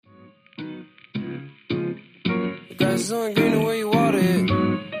Grass only green the way you water it.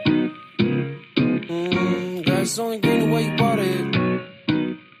 Grass only green the way you water it.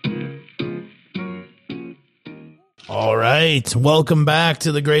 All right. Welcome back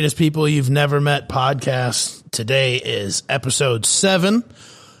to the Greatest People You've Never Met podcast. Today is episode 7.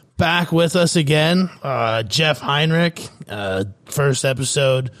 Back with us again, Jeff Heinrich. First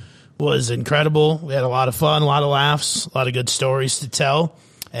episode was incredible. We had a lot of fun, a lot of laughs, a lot of good stories to tell.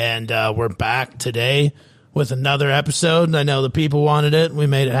 And we're back today with another episode. I know the people wanted it. We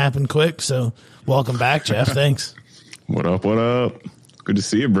made it happen quick. So welcome back, Jeff. Thanks. What up? What up? Good to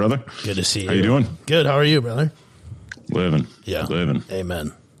see you, brother. Good to see you. How you doing? Good. How are you, brother? Living. Yeah. Living.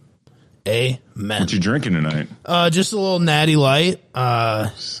 Amen. Amen. What you drinking tonight? Just a little natty light.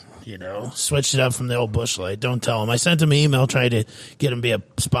 Switched it up from the old Busch Light. Don't tell him. I sent him an email, tried to get him to be a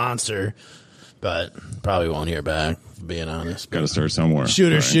sponsor, but probably won't hear back, being honest. Got to start somewhere.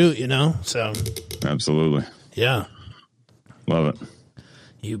 Shoot or shoot, so. Absolutely. Yeah. Love it.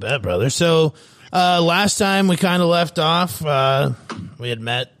 You bet, brother. So last time we kind of left off, we had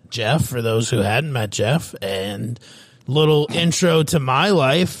met Jeff, for those who hadn't met Jeff, and little intro to my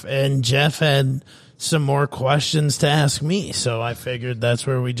life, and Jeff had some more questions to ask me, so I figured that's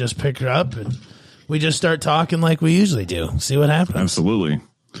where we just pick her up and we just start talking like we usually do. See what happens. Absolutely.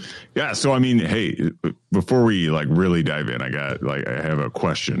 Yeah. So I mean, hey, before we really dive in, I have a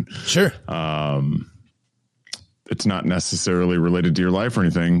question. Sure. It's not necessarily related to your life or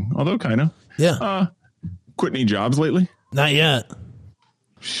anything, although kind of. Yeah. Quit any jobs lately? Not yet.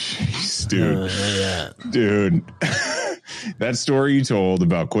 Jeez, dude. Not yet. Dude. That story you told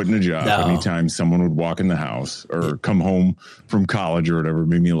about quitting a job anytime someone would walk in the house or come home from college or whatever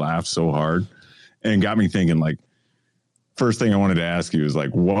made me laugh so hard and got me thinking, first thing I wanted to ask you is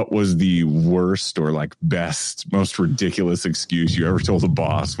what was the worst or best, most ridiculous excuse you ever told a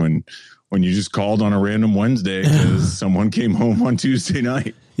boss when you just called on a random Wednesday because someone came home on Tuesday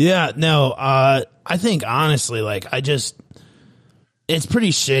night? Yeah, no, I think honestly, it's pretty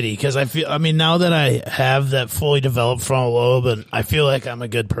shitty because now that I have that fully developed frontal lobe and I feel like I'm a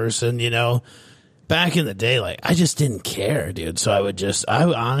good person, back in the day, I just didn't care, dude. So I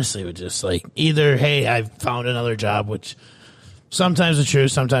honestly would just either, hey, I found another job, which sometimes is true,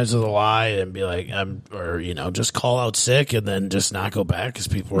 sometimes is a lie, and be just call out sick and then just not go back because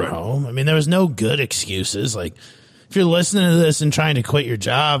people were home. There was no good excuses. If you're listening to this and trying to quit your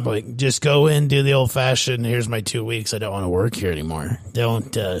job, just go in, do the old fashioned, here's my 2 weeks, I don't want to work here anymore.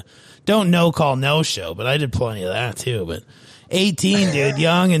 Don't no call, no show, but I did plenty of that too. But 18, dude,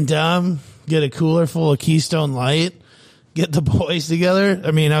 young and dumb, get a cooler full of Keystone Light, get the boys together.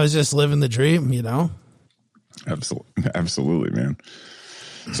 I was just living the dream, Absolutely, man.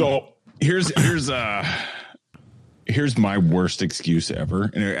 So here's my worst excuse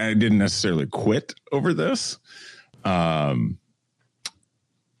ever. And I didn't necessarily quit over this. But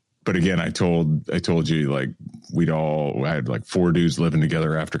again, I told you, I had 4 dudes living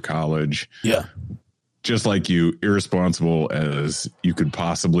together after college. Yeah. Just like you, irresponsible as you could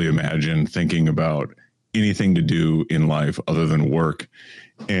possibly imagine, thinking about anything to do in life other than work.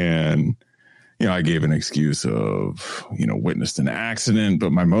 And, I gave an excuse of, witnessed an accident,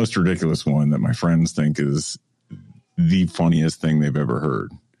 but my most ridiculous one that my friends think is the funniest thing they've ever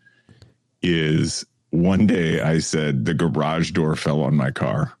heard is one day I said the garage door fell on my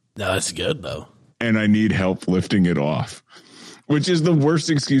car. No, that's good though. And I need help lifting it off, which is the worst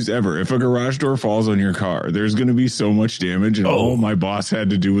excuse ever. If a garage door falls on your car, there's going to be so much damage. And all my boss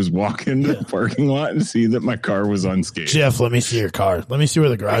had to do was walk into the parking lot and see that my car was unscathed. Jeff, let me see your car. Let me see where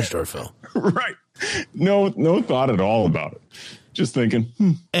the garage door fell. Right. No thought at all about it. Just thinking.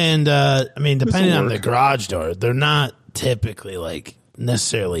 And, depending on the garage door, they're not typically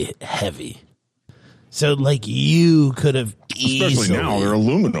necessarily heavy. So, you could have easily... Especially now, they're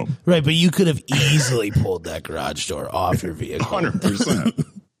aluminum. Right, but you could have easily pulled that garage door off your vehicle. 100%.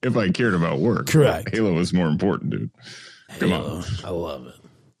 If I cared about work. Correct. Halo was more important, dude. Come on. I love it.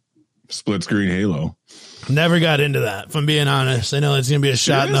 Split screen Halo. Never got into that, if I'm being honest. I know it's going to be a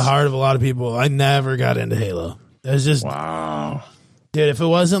shot in the heart of a lot of people. I never got into Halo. It was just... Wow. Dude, if it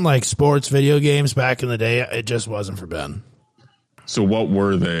wasn't sports video games back in the day, it just wasn't for Ben. So what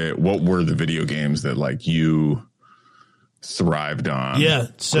were the video games that you thrived on? Yeah,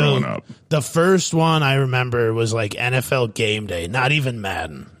 so growing up? The first one I remember was NFL Game Day, not even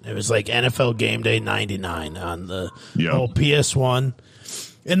Madden. It was NFL Game Day 99 on the old PS1.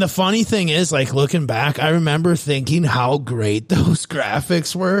 And the funny thing is, like, looking back, I remember thinking how great those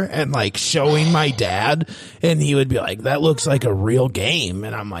graphics were and, like, showing my dad, and he would be like, that looks like a real game.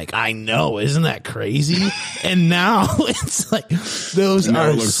 And I'm like, I know, isn't that crazy? And now it's like, those now are...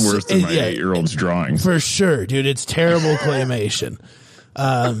 it looks worse than my 8-year-old's drawing. For sure, dude. It's terrible claymation.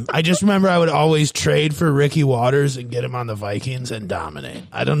 I just remember I would always trade for Ricky Waters and get him on the Vikings and dominate.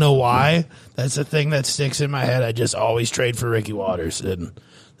 I don't know why. That's the thing that sticks in my head. I just always trade for Ricky Waters, and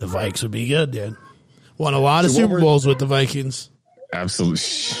the Vikes would be good, dude. Won a lot of Super Bowls with the Vikings. Absolutely.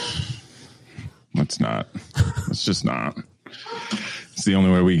 Let's not. Let's just not. It's the only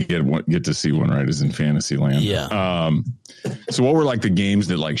way we get to see one, right, is in fantasy land. Yeah. So what were like the games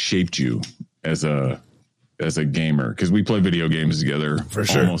that like shaped you as a gamer? Because we play video games together for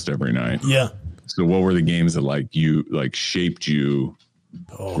sure almost every night. Yeah. So what were the games that like you like shaped you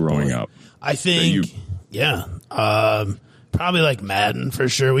growing up? I think probably like Madden for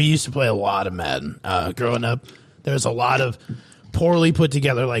sure. We used to play a lot of Madden growing up. There was a lot of poorly put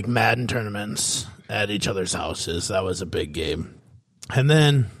together like Madden tournaments at each other's houses. That was a big game. And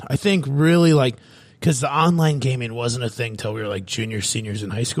then I think really like, because the online gaming wasn't a thing till we were like juniors, seniors in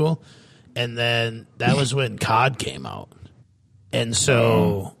high school. And then that was when COD came out. And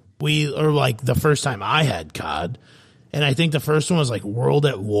so like the first time I had COD, and I think the first one was like World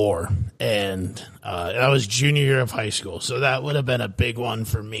at War. And that was junior year of high school. So that would have been a big one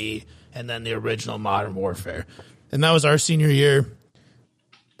for me. And then the original Modern Warfare. And that was our senior year.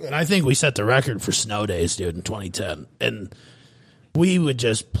 And I think we set the record for snow days, dude, in 2010. And we would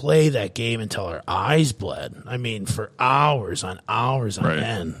just play that game until our eyes bled. I mean, for hours on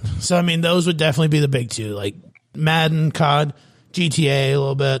end. So, I mean, those would definitely be the big two, like Madden, COD, GTA a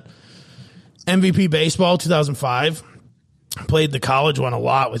little bit. MVP Baseball 2005. Played the college one a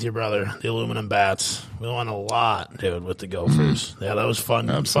lot with your brother, the aluminum bats. We won a lot, dude, with the Gophers. Yeah, that was fun.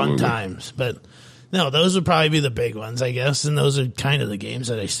 Absolutely. Fun times. But, no, those would probably be the big ones, I guess. And those are kind of the games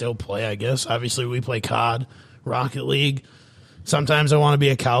that I still play, I guess. Obviously, we play COD, Rocket League. Sometimes I want to be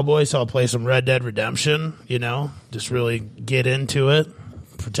a cowboy, so I'll play some Red Dead Redemption, you know, just really get into it,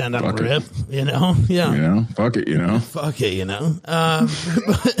 pretend I'm Rip, you know? Yeah. You know, fuck it, you know? Fuck it, you know?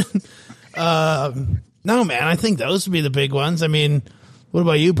 No, man, I think those would be the big ones. I mean, what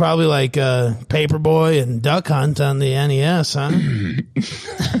about you? Probably like Paperboy and Duck Hunt on the NES, huh?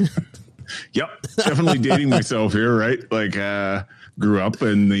 Yep, definitely dating myself here, right? Like, grew up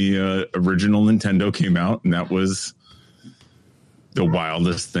and the original Nintendo came out, and that was the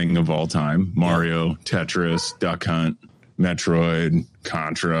wildest thing of all time. Mario, Tetris, Duck Hunt, Metroid,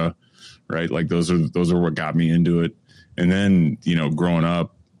 Contra, right? Like those are what got me into it. And then, you know, growing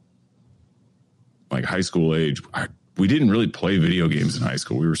up, like high school age, we didn't really play video games in high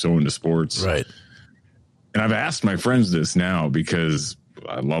school. We were so into sports. Right. And I've asked my friends this now because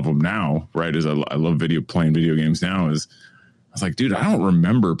I love them now, right? As I love playing video games now. I was like, dude, I don't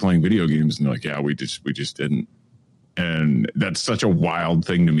remember playing video games. And they're like, yeah, we just didn't. And that's such a wild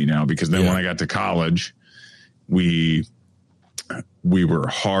thing to me now, because then when I got to college, we were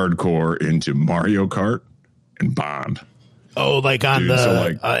hardcore into Mario Kart and Bond. Oh, like on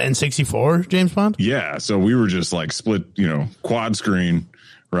the N64, James Bond? Yeah. So we were just like split, you know, quad screen,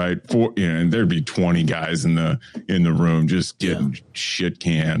 right? And there'd be 20 guys in the room just getting shit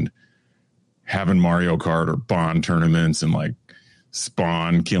canned, having Mario Kart or Bond tournaments and like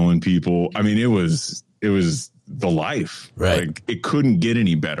Spawn killing people. I mean, it was the life, right? Like, it couldn't get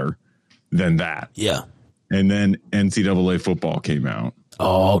any better than that. Yeah. And then NCAA football came out.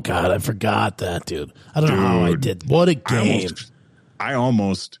 Oh God, I forgot that, dude. I don't know how I did. What a game! I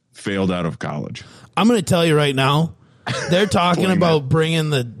almost failed out of college. I'm going to tell you right now, they're talking about bringing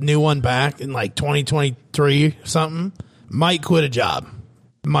the new one back in like 2023 or something. Might quit a job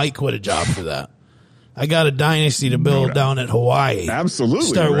for that. I got a dynasty to build down at Hawaii. Absolutely.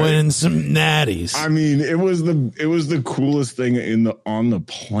 Start winning some natties. I mean, it was the coolest thing on the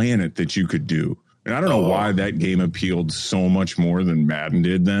planet that you could do. And I don't know why that game appealed so much more than Madden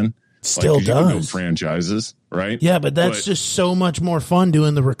did then. Still does. You can build franchises, right? Yeah, but that's just so much more fun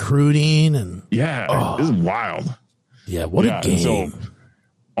doing the recruiting and this is wild. Yeah, what a game. So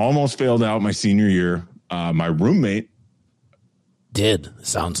almost failed out my senior year. My roommate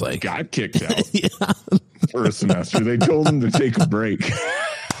sounds like got kicked out for a semester. They told him to take a break.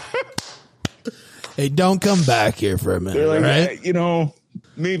 Hey, don't come back here for a minute. They're like, right? You know,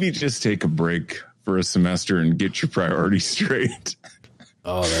 maybe just take a break for a semester and get your priorities straight.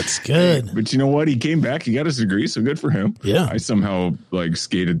 Oh, that's good. But you know what? He came back. He got his degree, so good for him. Yeah. I somehow like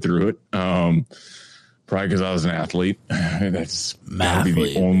skated through it. Probably because I was an athlete. That's gotta be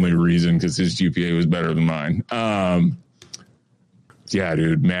the only reason, because his GPA was better than mine. Yeah,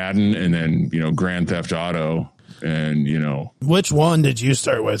 dude, Madden, and then, Grand Theft Auto, and, Which one did you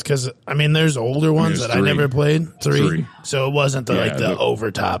start with? Because, I mean, there's older ones that I never played. Three. So it wasn't the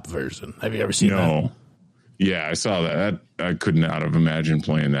over-top version. Have you ever seen that? No. Yeah, I saw that. I could not have imagined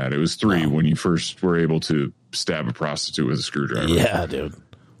playing that. It was 3 when you first were able to stab a prostitute with a screwdriver. Yeah, dude.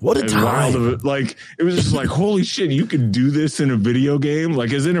 What a time. It was just like, holy shit, you could do this in a video game?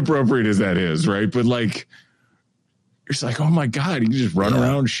 Like, as inappropriate as that is, right? But, like, it's like, oh my God, you can just run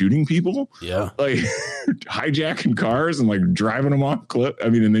around shooting people? Yeah. Like, hijacking cars and, like, driving them off cliff. I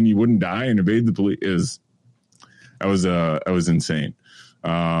mean, and then you wouldn't die and evade the police. I was insane.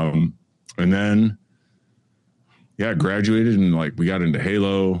 And then, graduated and, like, we got into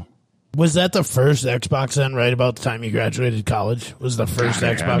Halo. Was that the first Xbox then, right about the time you graduated college? Was the first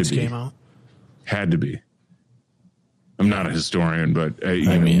Xbox came out? Had to be. I'm not a historian, but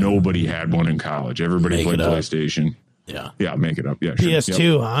nobody had one in college. Everybody played PlayStation. Yeah. Yeah, make it up. Yeah, PS2,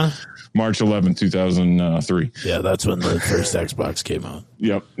 sure. huh? March 11th, 2003. Yeah, that's when the first Xbox came out.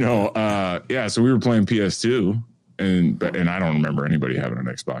 Yep. No, so we were playing PS2, and I don't remember anybody having an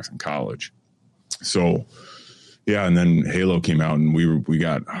Xbox in college. So, yeah, and then Halo came out, and we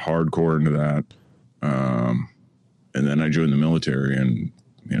got hardcore into that. And then I joined the military, and,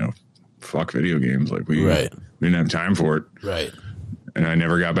 fuck video games. Like, we didn't have time for it. Right. And I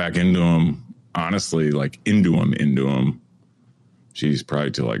never got back into them. Honestly, like into them. Geez,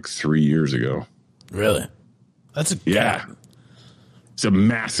 probably to like 3 years ago. Really? That's a gap. It's a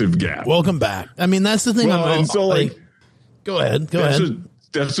massive gap. Welcome back. I mean, that's the thing. Go ahead.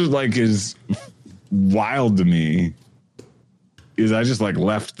 That's what like is wild to me. Is I just like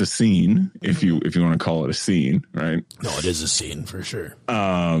left the scene, if you want to call it a scene, right? No, it is a scene for sure.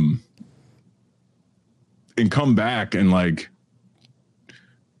 And come back and like.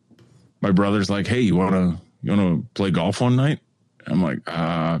 My brother's like, hey, you wanna play golf one night? I'm like,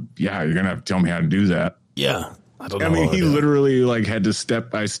 yeah, you're gonna have to tell me how to do that. Yeah. I mean, he literally like had to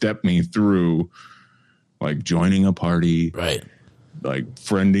step by step me through like joining a party, right? Like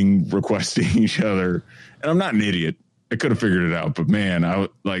friending, requesting each other. And I'm not an idiot. I could have figured it out, but man,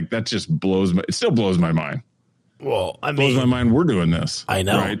 that just it still blows my mind. Well, blows my mind we're doing this. I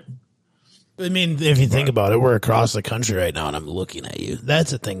know. Right? I mean, if you think about it, we're across the country right now, and I'm looking at you.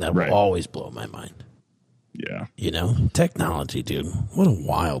 That's a thing that will always blow my mind. Yeah. Technology, dude. What a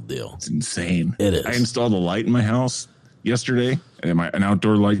wild deal. It's insane. It is. I installed a light in my house yesterday, an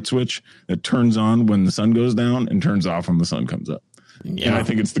outdoor light switch that turns on when the sun goes down and turns off when the sun comes up. Yeah. And I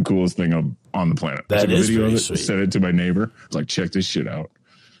think it's the coolest thing on the planet. That is video pretty of it, sweet. Sent it to my neighbor. I was like, check this shit out.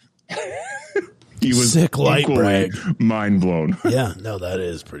 He was sick light brag. Mind blown. Yeah, no, that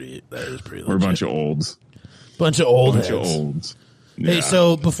is pretty legit. We're a bunch of olds. Bunch of olds. Yeah. Hey,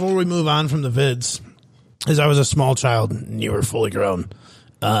 so before we move on from the vids, as I was a small child and you were fully grown,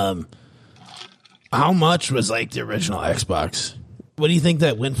 how much was like the original Xbox? What do you think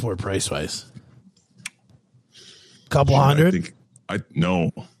that went for price wise? Couple hundred? No.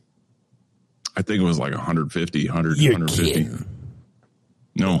 I think it was like 150, You're 150. kidding.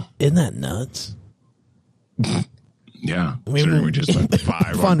 No. Isn't that nuts? Yeah, we just spent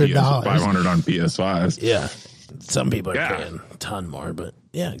 $500 on PS5s. Yeah, some people are paying a ton more, but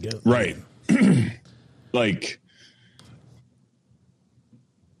yeah, good. Right. Like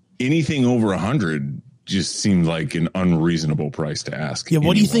anything over 100 just seemed like an unreasonable price to ask. Yeah,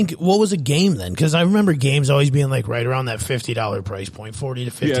 what do you think? What was a game then? Because I remember games always being like right around that $50 price point, 40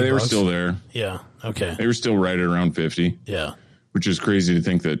 to 50. Yeah, they were still there. Yeah, okay, they were still right at around 50. Yeah, which is crazy to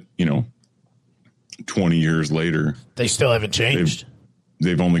think that 20 years later, they still haven't changed.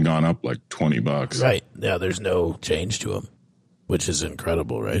 They've only gone up like $20. Right. Yeah, there's no change to them, which is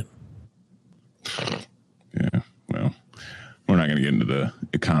incredible, right? Yeah. Well, we're not going to get into the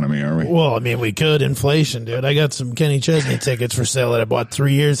economy, are we? Well, I mean, we could. Inflation, dude. I got some Kenny Chesney tickets for sale that I bought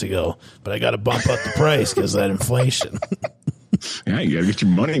 3 years ago, but I got to bump up the price because of that inflation. Yeah, you got to get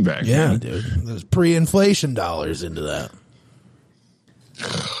your money back. Yeah, man. dude. There's pre-inflation dollars into that.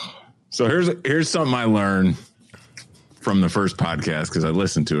 So here's something I learned from the first podcast because I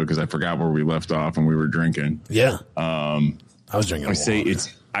listened to it because I forgot where we left off and we were drinking. Yeah. I was drinking. I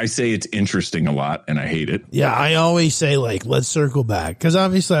say it's interesting a lot and I hate it. Yeah, I always say like let's circle back because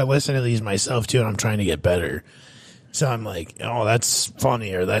obviously I listen to these myself too and I'm trying to get better. So I'm like, oh, that's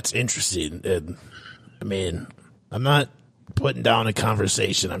funny or that's interesting. And, I mean, I'm not putting down a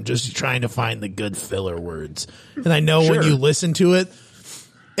conversation. I'm just trying to find the good filler words. And I know when you listen to it.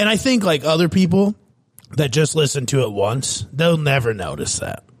 And I think like other people that just listen to it once, they'll never notice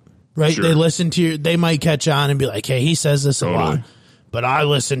that, right? Sure. They listen to they might catch on and be like, hey, he says this a lot, but I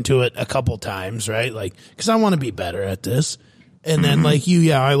listen to it a couple times, right? Like, cause I want to be better at this. And then like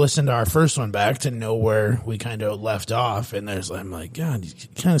you, I listened to our first one back to know where we kind of left off. And I'm like, God, you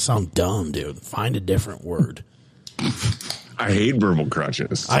kind of sound dumb, dude. Find a different word. I hate verbal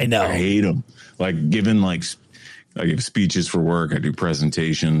crutches. I know. I hate them. Like given I give speeches for work. I do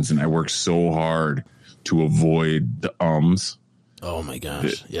presentations, and I work so hard to avoid the ums. Oh my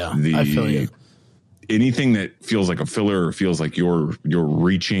gosh. I feel you. Anything that feels like a filler or feels like you're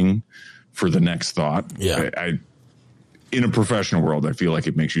reaching for the next thought. Yeah. I in a professional world, I feel like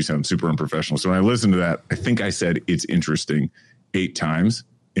it makes you sound super unprofessional. So when I listened to that, I think I said it's interesting 8 times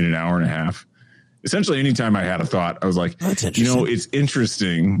in an hour and a half. Essentially, anytime I had a thought, I was like, that's interesting. it's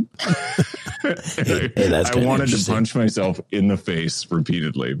interesting. That's I wanted to punch myself in the face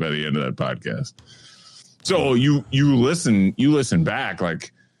repeatedly by the end of that podcast. So you listen back,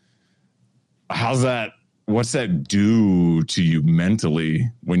 like, what's that do to you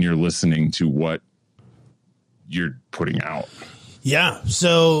mentally when you're listening to what you're putting out? Yeah.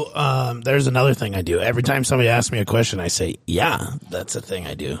 So there's another thing I do. Every time somebody asks me a question, I say, yeah, that's a thing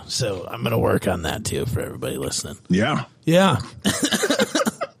I do. So I'm going to work on that too for everybody listening. Yeah. Yeah.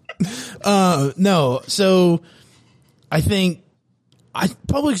 No. So I think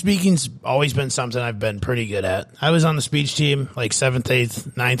public speaking's always been something I've been pretty good at. I was on the speech team like 7th,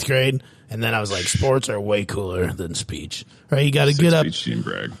 8th, 9th grade. And then I was like, sports are way cooler than speech, right? You got to get up. Speech team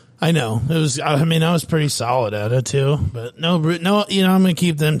brag. I know it was. I mean, I was pretty solid at it too. But no. I'm going to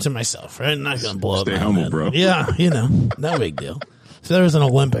keep them to myself, right? I'm not going to blow up. Stay humble, head. bro. Yeah, no big deal. If there was an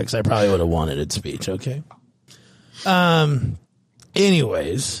Olympics, I probably would have won it at speech. Okay.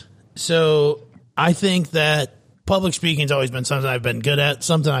 Anyways, so I think that public speaking's always been something I've been good at,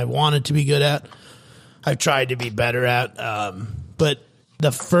 something I wanted to be good at. I've tried to be better at, but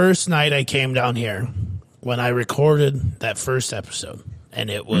the first night I came down here when I recorded that first episode,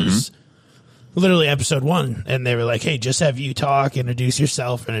 and it was literally episode 1, and they were like, hey, just have you talk, introduce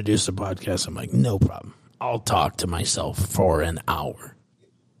yourself, introduce the podcast. I'm like, no problem. I'll talk to myself for an hour.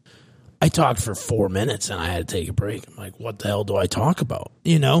 I talked for 4 minutes and I had to take a break. I'm like, what the hell do I talk about?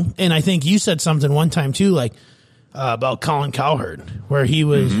 And I think you said something one time too, like, about Colin Cowherd, where he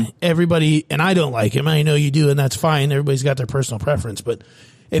was everybody, and I don't like him. I know you do, and that's fine. Everybody's got their personal preference. But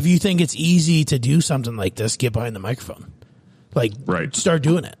if you think it's easy to do something like this, get behind the microphone. Like, start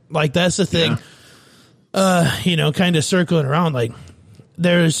doing it. Like, that's the thing. Yeah. Kind of circling around, like,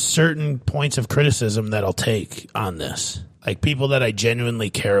 there's certain points of criticism that I'll take on this. Like, people that I genuinely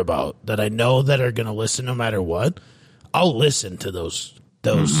care about, that I know that are going to listen no matter what, I'll listen to those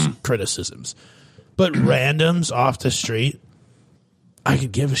criticisms. But randoms off the street, I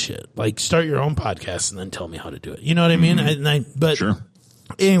could give a shit. Like, start your own podcast and then tell me how to do it. You know what I mean? Sure.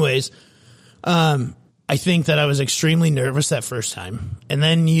 Anyways, I think that I was extremely nervous that first time. And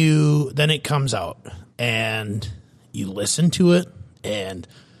then it comes out and you listen to it, and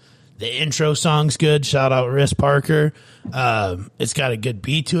the intro song's good. Shout out Riss Parker. It's got a good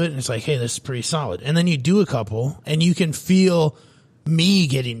beat to it, and it's like, hey, this is pretty solid. And then you do a couple, and you can feel me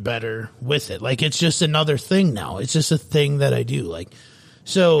getting better with it. Like, it's just another thing now. It's just a thing that I do. Like,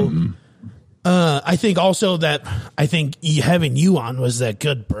 so I think also that having you on was that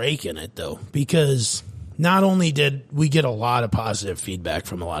good break in it, though, because not only did we get a lot of positive feedback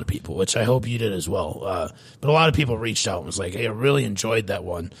from a lot of people, which I hope you did as well, but a lot of people reached out and was like, hey, I really enjoyed that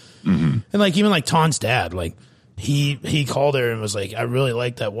one. And like, even like Ton's dad, like, he called her and was like, I really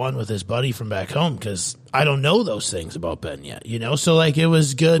like that one with his buddy from back home, because I don't know those things about Ben yet, So like, it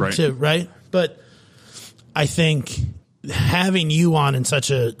was good right? But I think having you on in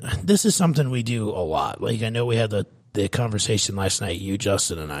this is something we do a lot. Like, I know we had the conversation last night, you,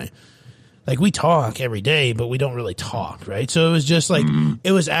 Justin, and I. Like, we talk every day, but we don't really talk, right? So it was just like,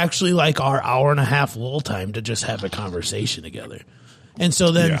 it was actually like our hour and a half lull time to just have a conversation together. And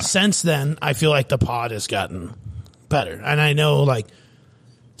so then, since then, I feel like the pod has gotten better. And I know, like,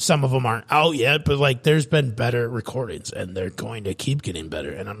 some of them aren't out yet, but like, there's been better recordings, and they're going to keep getting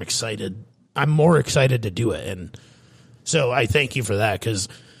better. And I'm excited. I'm more excited to do it. And so I thank you for that, because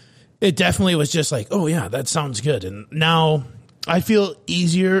it definitely was just like, oh yeah, that sounds good. And now I feel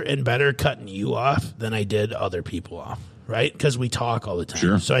easier and better cutting you off than I did other people off, right? Because we talk all the time.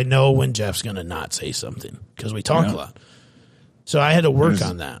 Sure. So I know when Jeff's going to not say something, because we talk a lot. So I had to work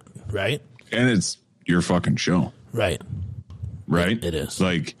on that, right? And it's your fucking show. Right. It is.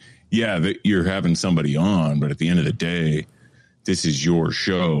 Like, yeah, you're having somebody on, but at the end of the day, this is your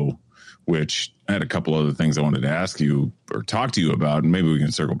show, which I had a couple other things I wanted to ask you or talk to you about, and maybe we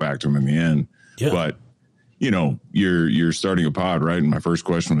can circle back to them in the end. Yeah. But, you're starting a pod, right? And my first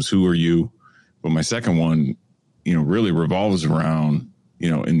question was, who are you? But my second one, really revolves around,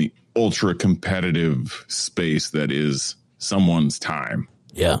 in the ultra competitive space that is someone's time.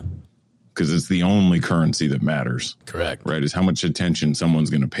 Yeah. Because it's the only currency that matters. Correct. Right? Is how much attention someone's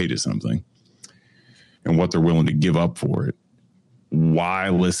going to pay to something and what they're willing to give up for it. Why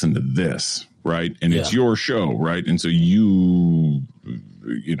listen to this? Right. And it's your show. Right. And so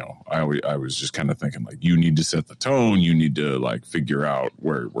I was just kind of thinking like, you need to set the tone. You need to like figure out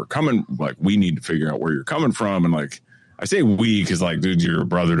where we're coming. Like, we need to figure out where you're coming from. And like, I say we, cause like, dude, you're a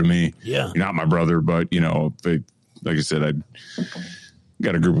brother to me. Yeah. You're not my brother, but like I said, I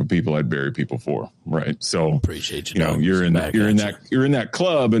got a group of people I'd bury people for. Right. So appreciate you. You're in that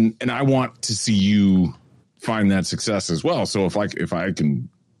club and I want to see you find that success as well. So if I can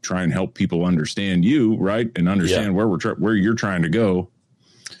try and help people understand you, right, and understand where you're trying to go,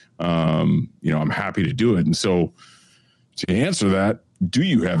 I'm happy to do it. And so to answer that, do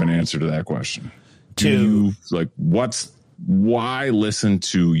you have an answer to that question? Why listen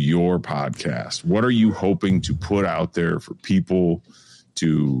to your podcast? What are you hoping to put out there for people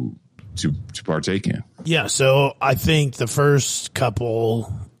to partake in? Yeah. So I think the first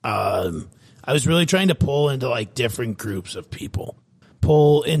couple, I was really trying to pull into like different groups of people,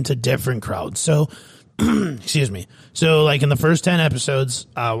 pull into different crowds. So, excuse me. So like in the first 10 episodes,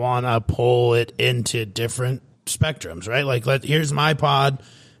 I want to pull it into different spectrums, right? Like here's my pod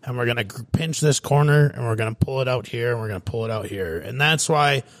and we're going to pinch this corner and we're going to pull it out here and we're going to pull it out here. And that's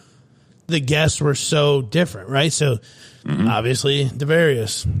why the guests were so different, right? So obviously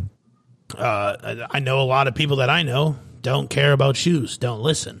Devarius, I know a lot of people that I know don't care about shoes, don't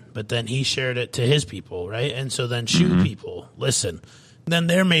listen. But then he shared it to his people, right? And so then shoe people listen. Then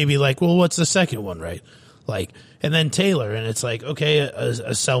they're maybe like, well, what's the second one, right? Like, and then Taylor, and it's like, okay,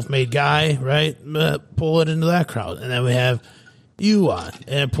 a self-made guy, right? Pull it into that crowd. And then we have you on,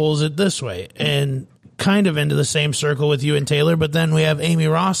 and it pulls it this way. And kind of into the same circle with you and Taylor, but then we have Amy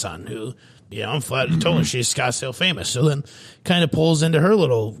Ross on, who, I'm flat told her she's Scottsdale famous. So then kind of pulls into her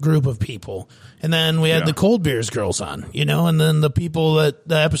little group of people. And then we had the Cold Beers girls on, and then the people the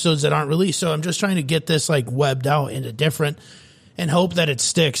episodes that aren't released. So I'm just trying to get this like webbed out into different and hope that it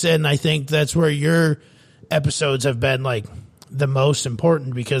sticks. And I think that's where your episodes have been like the most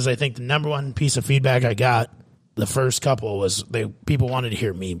important, because I think the number one piece of feedback I got the first couple was people wanted to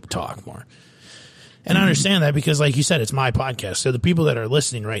hear me talk more. And I understand that because, like you said, it's my podcast. So the people that are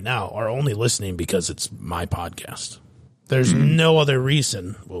listening right now are only listening because it's my podcast. There's no other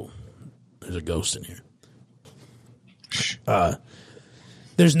reason. Well, there's a ghost in here.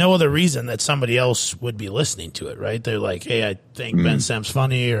 There's no other reason that somebody else would be listening to it, right? They're like, hey, I think Ben Sam's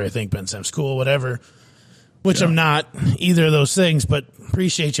funny, or I think Ben Sam's cool, whatever. Which I'm not either of those things, but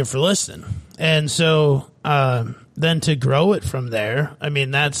appreciate you for listening. And so then to grow it from there, I mean,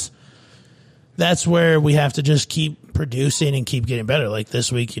 that's where we have to just keep producing and keep getting better. Like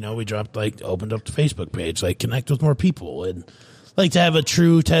this week, we opened up the Facebook page, like connect with more people, and like to have a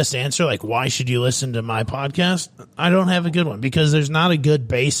true test answer. Like, why should you listen to my podcast? I don't have a good one, because there's not a good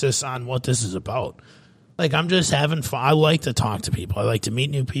basis on what this is about. Like, I'm just having fun. I like to talk to people. I like to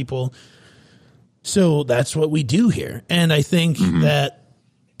meet new people. So that's what we do here. And I think that,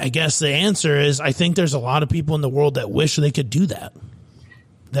 I guess the answer is, I think there's a lot of people in the world that wish they could do that.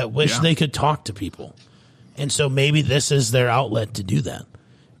 That wish they could talk to people. And so maybe this is their outlet to do that.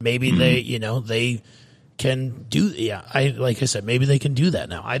 Maybe they can do, like I said, maybe they can do that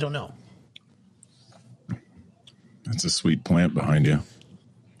now. I don't know. That's a sweet plant behind you.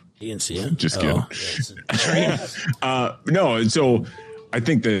 You can see it? Just kidding. No, so I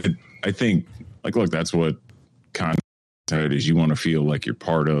think, look, that's what content is. You want to feel like you're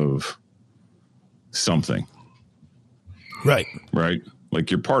part of something. Right. Right? Like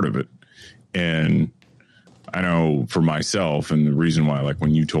you're part of it. And I know for myself, and the reason why, like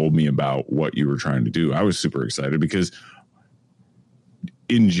when you told me about what you were trying to do, I was super excited because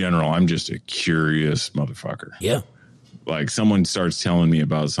in general, I'm just a curious motherfucker. Yeah. Like someone starts telling me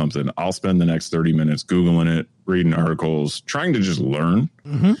about something, I'll spend the next 30 minutes Googling it, reading articles, trying to just learn.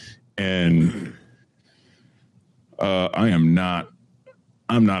 And I'm not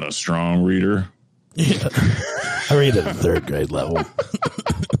a strong reader. Yeah. I read at a third grade level.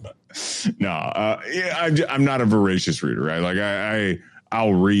 No, I'm not a voracious reader, right? Like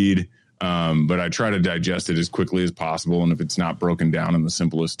I'll read, but I try to digest it as quickly as possible. And if it's not broken down in the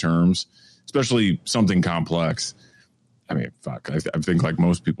simplest terms, especially something complex, I mean, fuck, I think like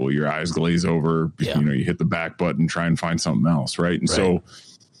most people, your eyes glaze over, you hit the back button, try and find something else. Right. And so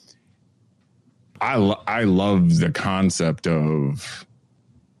I love the concept of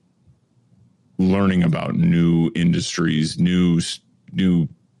learning about new industries, new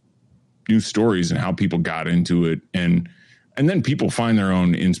stories, and how people got into it. And And then people find their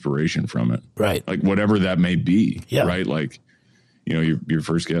own inspiration from it. Right. Like whatever that may be. Yeah. Right. Like, your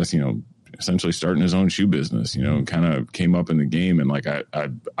first guest, essentially starting his own shoe business, kind of came up in the game. And like,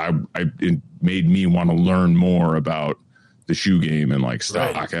 it made me want to learn more about the shoe game and like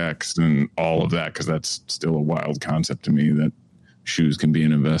StockX and all of that. Cause that's still a wild concept to me that shoes can be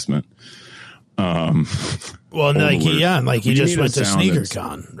an investment. Well, like he just went to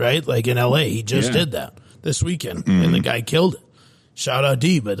SneakerCon, right? Like in LA, he just did that this weekend, and the guy killed it. Shout out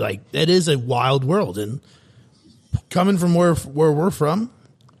D, but like it is a wild world, and coming from where we're from,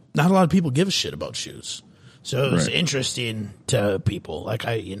 not a lot of people give a shit about shoes. So it was interesting to people. Like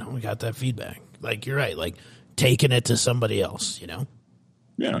we got that feedback. Like you're right, like taking it to somebody else,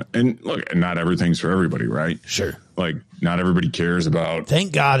 Yeah, and look, not everything's for everybody, right? Sure. Like not everybody cares about.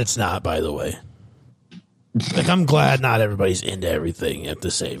 Thank God it's not. By the way. Like, I'm glad not everybody's into everything at the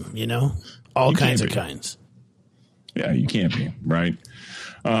same, all kinds of kinds. Yeah, you can't be, right?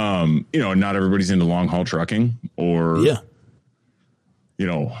 Not everybody's into long haul trucking or,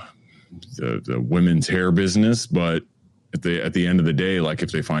 the women's hair business. But at the end of the day, like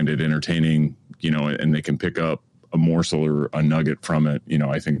if they find it entertaining, and they can pick up a morsel or a nugget from it,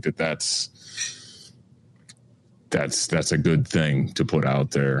 I think that's a good thing to put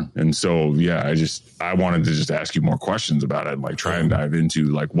out there. And so, I wanted to just ask you more questions about it, like try and dive into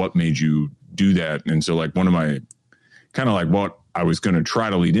like what made you do that. And so like one of my kind of like what I was going to try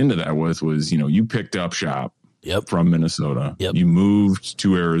to lead into that with was, you picked up shop from Minnesota. Yep. You moved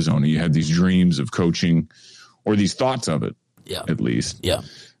to Arizona. You had these dreams of coaching or these thoughts of it, at least. Yeah.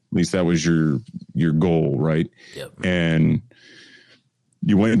 At least that was your goal, right? Yep. And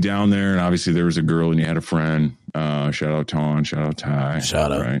you went down there, and obviously there was a girl, and you had a friend. Shout out Ton, shout out Ty.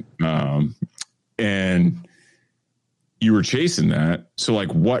 Shout out. Right. And you were chasing that. So, like,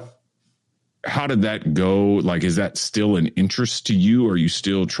 how did that go? Like, is that still an interest to you? Are you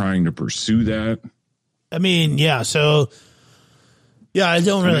still trying to pursue that? I mean, yeah. So, I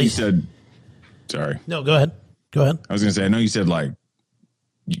don't really. You said, sorry. No, go ahead. I was going to say, I know you said, like,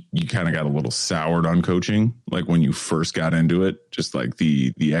 you kind of got a little soured on coaching, like when you first got into it, just like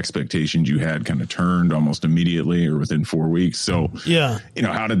the expectations you had kind of turned almost immediately or within 4 weeks. So,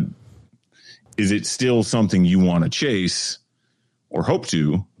 is it still something you want to chase or hope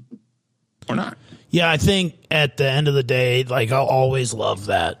to or not? Yeah, I think at the end of the day, like I'll always love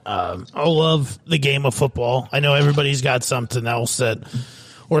that. I'll love the game of football. I know everybody's got something else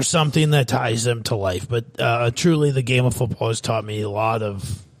or something that ties them to life. But truly, the game of football has taught me a lot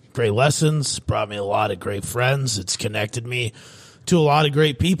of great lessons, brought me a lot of great friends. It's connected me to a lot of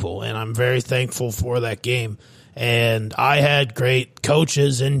great people, and I'm very thankful for that game. And I had great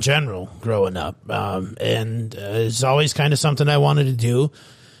coaches in general growing up, and it's always kind of something I wanted to do.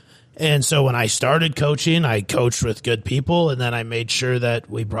 And so when I started coaching, I coached with good people, and then I made sure that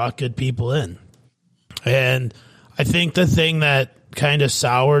we brought good people in. And I think the thing that kind of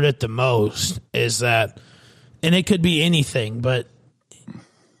soured it the most is that, and it could be anything, but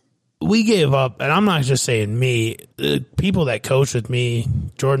we gave up, and I'm not just saying me, the people that coach with me,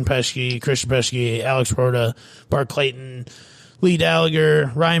 Jordan Peschke, Christian Peschke, Alex Porta, Bart Clayton, Lee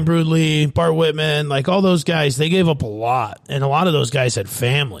Gallagher, Ryan Broodley, Bart Whitman, like all those guys, they gave up a lot. And a lot of those guys had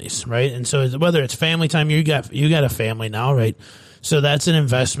families, right? And so whether it's family time, you got a family now, right? So that's an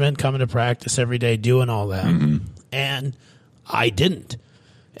investment, coming to practice every day, doing all that. Mm-hmm. And I didn't.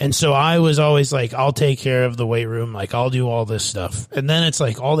 And so I was always like, I'll take care of the weight room. Like, I'll do all this stuff. And then it's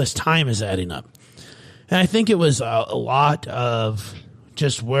like all this time is adding up. And I think it was a lot of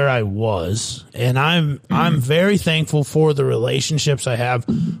just where I was. And I'm very thankful for the relationships I have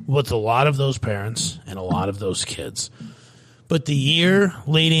with a lot of those parents and a lot of those kids. But the year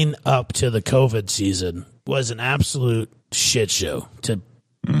leading up to the COVID season was an absolute shit show, to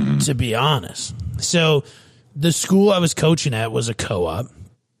be honest. So the school I was coaching at was a co-op.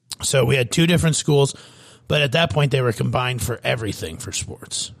 So we had two different schools, but at that point they were combined for everything for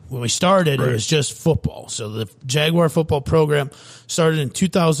sports. When we started, It was just football. So the Jaguar football program started in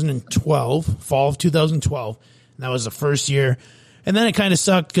 2012, fall of 2012, and that was the first year. And then it kind of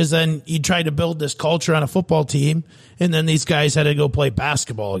sucked because then you tried to build this culture on a football team, and then these guys had to go play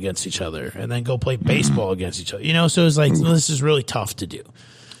basketball against each other and then go play baseball against each other. So it was like, this is really tough to do.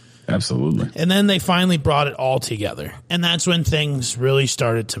 Absolutely. And then they finally brought it all together. And that's when things really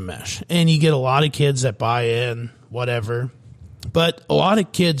started to mesh. And you get a lot of kids that buy in, whatever. But a lot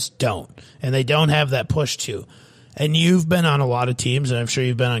of kids don't. And they don't have that push too. And you've been on a lot of teams, and I'm sure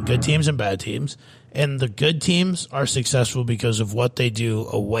you've been on good teams and bad teams. And the good teams are successful because of what they do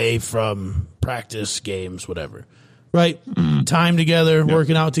away from practice, games, whatever. Right? Time together,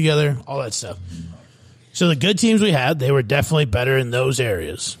 working out together, all that stuff. So the good teams we had, they were definitely better in those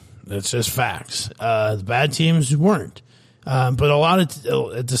areas. That's just facts. The bad teams weren't. But a lot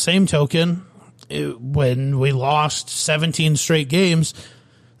of, at the same token, when we lost 17 straight games,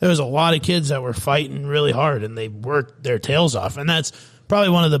 there was a lot of kids that were fighting really hard and they worked their tails off. And that's probably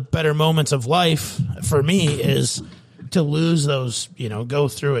one of the better moments of life for me is to lose those, go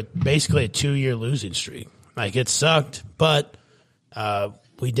through it, basically a 2-year losing streak. Like it sucked, but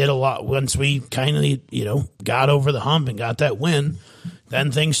we did a lot. Once we kind of, got over the hump and got that win,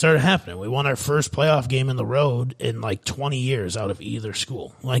 then things started happening. We won our first playoff game in the road in like 20 years out of either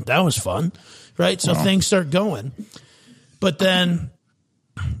school. Like that was fun, right? So things start going. But then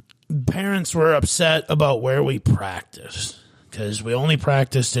parents were upset about where we practiced because we only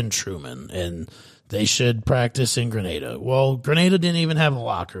practiced in Truman and they should practice in Grenada. Well, Grenada didn't even have a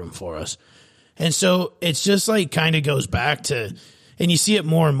locker room for us. And so it's just like kind of goes back to, and you see it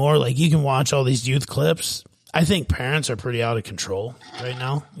more and more, like you can watch all these youth clips. I think parents are pretty out of control right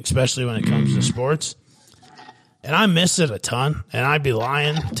now, especially when it comes to sports. And I miss it a ton, and I'd be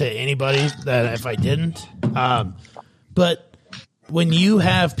lying to anybody that if I didn't. But when you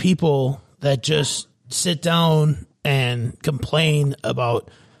have people that just sit down and complain about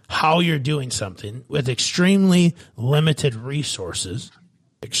how you're doing something with extremely limited resources,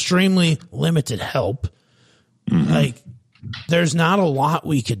 extremely limited help, like there's not a lot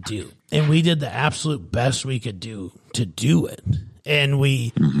we could do. And we did the absolute best we could do to do it. And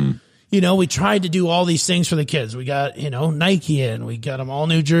we, we tried to do all these things for the kids. We got, Nike in, we got them all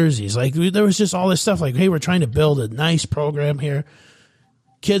new jerseys. Like there was just all this stuff like, hey, we're trying to build a nice program here.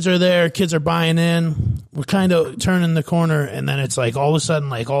 Kids are there. Kids are buying in. We're kind of turning the corner. And then it's like all of a sudden,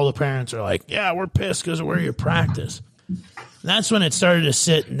 like all the parents are like, yeah, we're pissed because of where you practice. And that's when it started to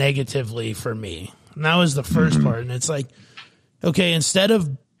sit negatively for me. And that was the first part. And it's like, okay, instead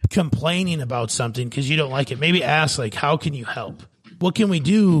of complaining about something because you don't like it, maybe ask, like, how can you help? What can we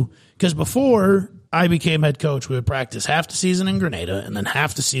do? Because before I became head coach, we would practice half the season in Grenada and then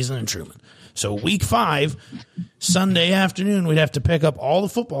half the season in Truman. So week 5, Sunday afternoon, we'd have to pick up all the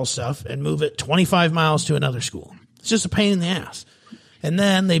football stuff and move it 25 miles to another school. It's just a pain in the ass. And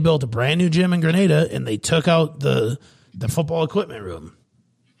then they built a brand new gym in Grenada and they took out the football equipment room.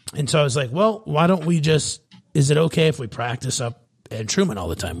 And so I was like, well, why don't we just, is it okay if we practice up in Truman all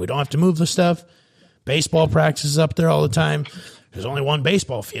the time? We don't have to move the stuff. Baseball practices up there all the time. There's only one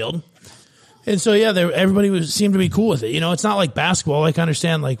baseball field. And so, yeah, everybody seemed to be cool with it. It's not like basketball. Like, I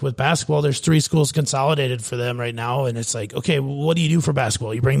understand, like, with basketball, there's 3 schools consolidated for them right now. And it's like, okay, well, what do you do for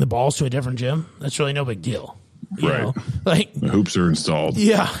basketball? You bring the balls to a different gym? That's really no big deal. You know? Like, the hoops are installed.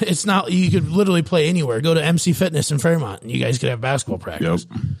 Yeah, it's not, you could literally play anywhere. Go to MC Fitness in Fairmont, and you guys could have basketball practice.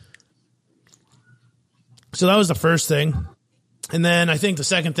 Yep. So that was the first thing. And then I think the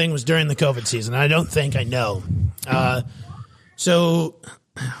second thing was during the COVID season. I don't think I know. So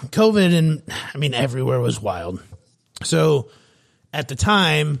COVID and everywhere was wild. So at the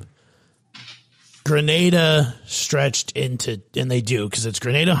time, Grenada stretched into, and they do because it's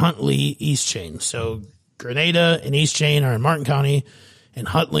Grenada, Huntley, East Chain. So Grenada and East Chain are in Martin County and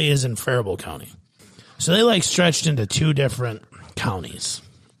Huntley is in Faribault County. So they like stretched into 2 different counties.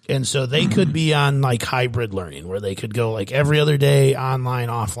 And so they could be on like hybrid learning where they could go like every other day, online,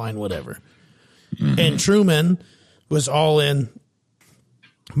 offline, whatever. And Truman was all in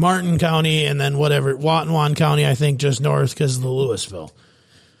Martin County and then whatever, Watonwan County, I think just north because of the Louisville.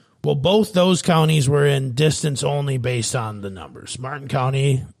 Well, both those counties were in distance only based on the numbers. Martin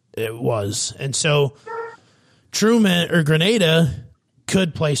County, it was. And so Truman or Grenada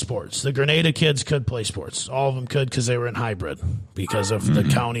could play sports. The Grenada kids could play sports. All of them could because they were in hybrid because of the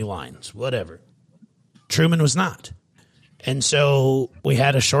county lines, whatever. Truman was not. And so we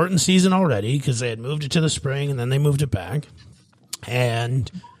had a shortened season already because they had moved it to the spring and then they moved it back.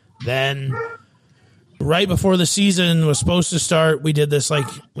 And then right before the season was supposed to start, we did this, like,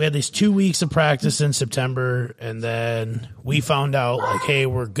 we had these 2 weeks of practice in September and then we found out, like, hey,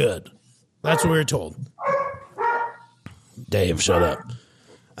 we're good. That's what we were told. Dave, shut up.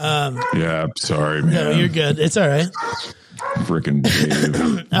 Yeah, sorry, man. No, you're good. It's all right. Freaking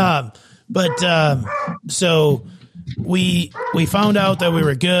Dave. So we found out that we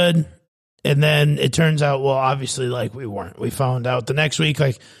were good, and then it turns out, well, obviously, like, we weren't. We found out the next week,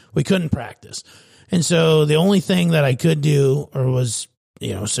 like, we couldn't practice. And so the only thing that I could do or was,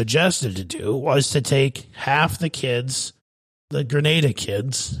 suggested to do was to take half the kids, the Grenada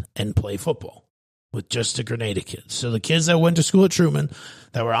kids, and play football with just the Grenada kids. So the kids that went to school at Truman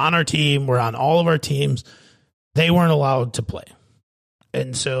that were on our team, were on all of our teams, they weren't allowed to play.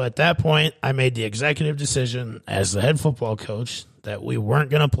 And so at that point, I made the executive decision as the head football coach that we weren't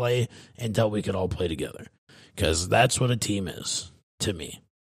going to play until we could all play together, because that's what a team is to me.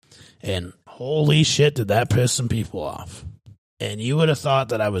 And holy shit, did that piss some people off. And you would have thought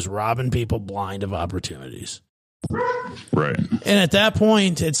that I was robbing people blind of opportunities. Right. And at that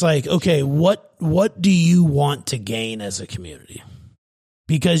point, it's like, okay, what do you want to gain as a community?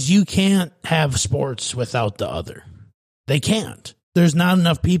 Because you can't have sports without the other. They can't. There's not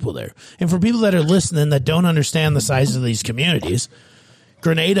enough people there. And for people that are listening that don't understand the size of these communities,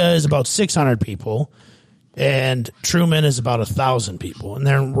 Grenada is about 600 people, and Truman is about 1,000 people. And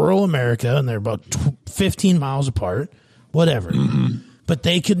they're in rural America, and they're about 15 miles apart, whatever. Mm-hmm. But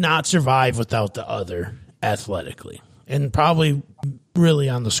they could not survive without the other athletically, and probably really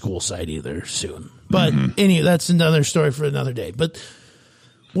on the school side either soon. But anyway, that's another story for another day. But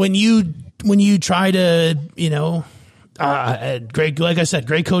when you try to, great, like I said,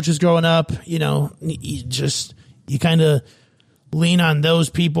 great coaches growing up, you kind of lean on those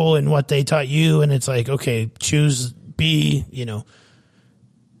people and what they taught you. And it's like, okay,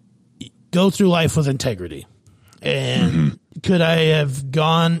 go through life with integrity. And could I have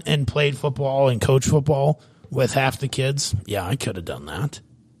gone and played football and coached football with half the kids? Yeah, I could have done that.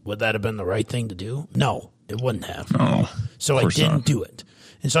 Would that have been the right thing to do? No, it wouldn't have. No, so I didn't do it.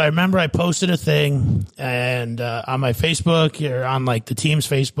 And so I remember I posted a thing and on my Facebook, or on like the team's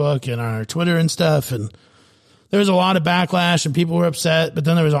Facebook and on our Twitter and stuff. And there was a lot of backlash and people were upset. But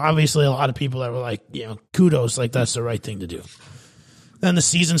then there was obviously a lot of people that were like, kudos, like that's the right thing to do. Then the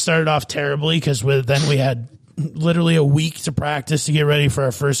season started off terribly because then we had literally a week to practice to get ready for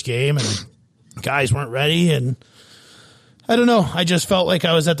our first game, and guys weren't ready. And I don't know. I just felt like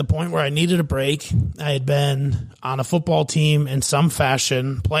I was at the point where I needed a break. I had been on a football team in some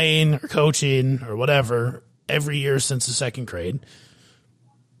fashion, playing or coaching or whatever, every year since the second grade.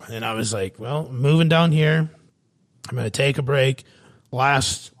 And I was like, well, I'm moving down here. I'm going to take a break.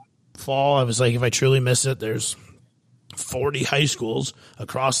 Last fall, I was like, if I truly miss it, there's 40 high schools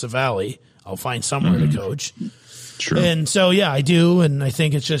across the valley. I'll find somewhere to coach. Sure. And so, yeah, I do. And I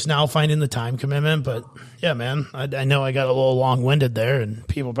think it's just now finding the time commitment. But yeah, man, I know I got a little long winded there and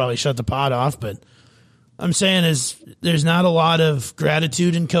people probably shut the pod off. But I'm saying is there's not a lot of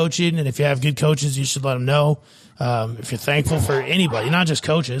gratitude in coaching. And if you have good coaches, you should let them know. If you're thankful for anybody, not just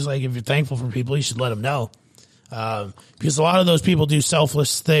coaches, like if you're thankful for people, you should let them know. Because a lot of those people do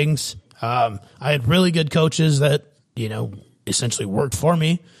selfless things. I had really good coaches that, essentially worked for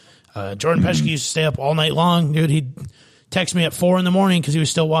me. Jordan Peschke used to stay up all night long. Dude, he'd text me at 4 a.m. because he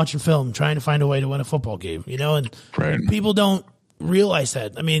was still watching film, trying to find a way to win a football game, and people don't realize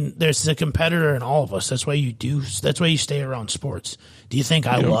that. I mean, there's a competitor in all of us. That's why you stay around sports. Do you think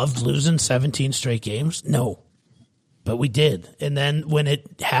I loved losing 17 straight games? No, but we did. And then when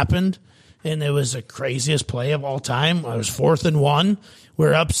it happened and it was the craziest play of all time, I was 4th and 1.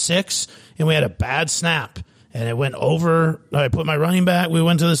 We're up 6 and we had a bad snap. And it went over. I put my running back. We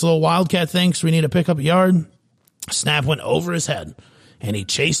went to this little wildcat thing because we need to pick up a yard. Snap went over his head, and he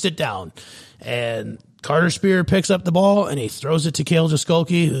chased it down. And Carter Spear picks up the ball, and he throws it to Cale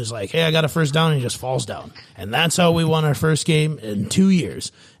Jaskolke, who's like, hey, I got a first down, and he just falls down. And that's how we won our first game in 2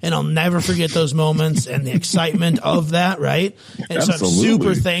 years. And I'll never forget those moments and the excitement of that, right? And Absolutely. So I'm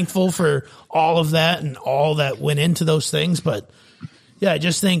super thankful for all of that and all that went into those things. But yeah, I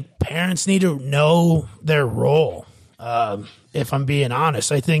just think parents need to know their role. If I'm being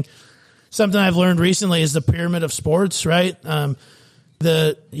honest, I think something I've learned recently is the pyramid of sports, right?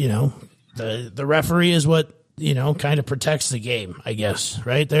 The referee is what, kind of protects the game, I guess,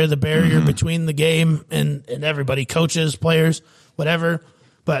 right? They're the barrier between the game and everybody, coaches, players, whatever.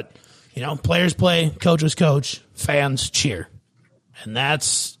 But, players play, coaches coach, fans cheer. And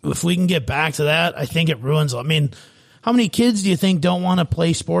that's, if we can get back to that, I think it ruins, how many kids do you think don't want to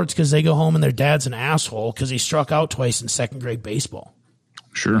play sports because they go home and their dad's an asshole because he struck out twice in second grade baseball?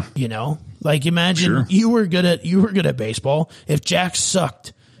 Sure. Like imagine you were good at baseball. If Jack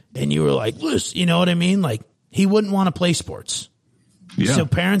sucked and you were like, Liz, you know what I mean? Like he wouldn't want to play sports. Yeah. So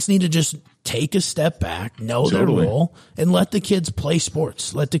parents need to just take a step back, know their role, and let the kids play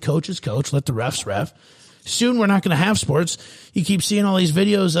sports. Let the coaches coach, let the refs ref. Soon we're not going to have sports. You keep seeing all these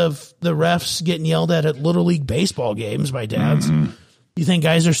videos of the refs getting yelled at Little League baseball games by dads. You think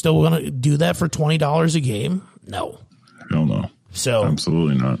guys are still going to do that for $20 a game? No. Hell no. So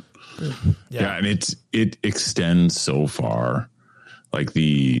absolutely not. Yeah, and it extends so far. Like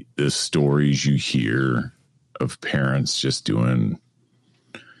the stories you hear of parents just doing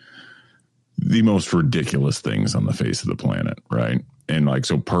the most ridiculous things on the face of the planet, right? And like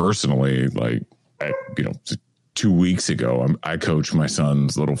so personally, like 2 weeks ago, I coached my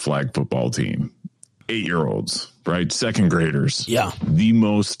son's little flag football team, 8-year-olds, right? Second graders. Yeah. The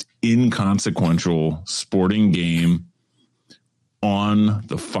most inconsequential sporting game on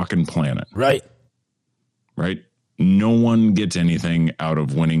the fucking planet. Right. Right. No one gets anything out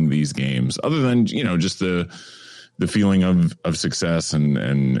of winning these games other than, just the feeling of success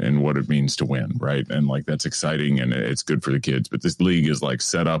and what it means to win. Right. And like, that's exciting and it's good for the kids. But this league is like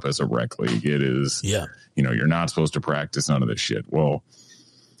set up as a rec league. It is, you're not supposed to practice none of this shit. Well,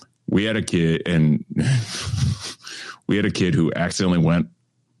 we had a kid who accidentally went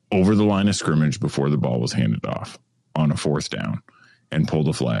over the line of scrimmage before the ball was handed off on a 4th down and pulled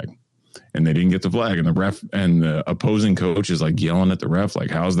a flag. And they didn't get the flag. And the ref and the opposing coach is like yelling at the ref, like,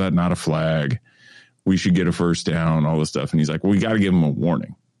 how's that not a flag? We should get a first down, all this stuff. And he's like, well, we got to give him a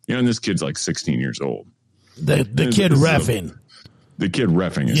warning. And this kid's like 16 years old. The kid reffing. The kid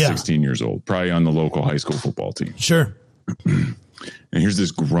reffing is 16 years old, probably on the local high school football team. Sure. And here's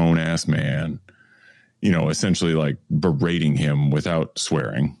this grown ass man, essentially like berating him without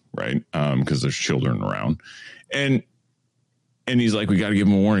swearing, right? Because there's children around. And he's like, we got to give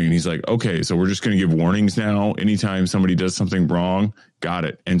him a warning. And he's like, okay, so we're just going to give warnings now. Anytime somebody does something wrong, got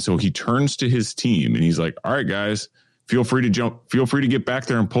it. And so he turns to his team and he's like, all right, guys, feel free to jump. Feel free to get back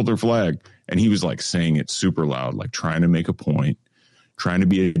there and pull their flag. And he was like saying it super loud, like trying to make a point, trying to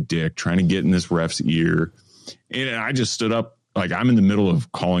be a dick, trying to get in this ref's ear. And I just stood up, like I'm in the middle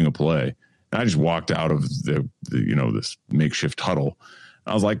of calling a play. And I just walked out of the this makeshift huddle.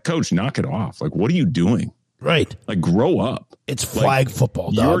 I was like, Coach, knock it off. Like, what are you doing? Right. Like, grow up. It's flag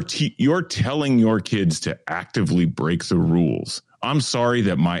football, dog. You're telling your kids to actively break the rules. I'm sorry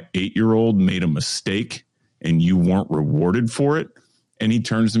that my 8-year-old made a mistake and you weren't rewarded for it. And he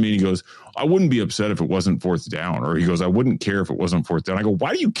turns to me and he goes, I wouldn't be upset if it wasn't 4th down. Or he goes, I wouldn't care if it wasn't 4th down. I go,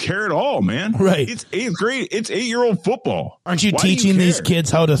 why do you care at all, man? Right. It's 8th grade. It's 8-year-old football. Aren't you teaching these kids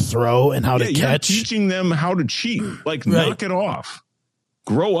how to throw and how to catch? You're teaching them how to cheat. Like, knock it off.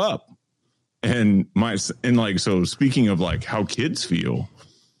 Grow up. And so speaking of like how kids feel,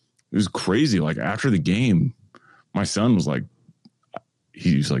 it was crazy. Like after the game, my son was like,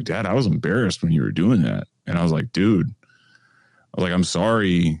 Dad, I was embarrassed when you were doing that. And I was like, dude, I'm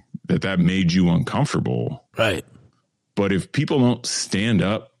sorry that made you uncomfortable. Right. But if people don't stand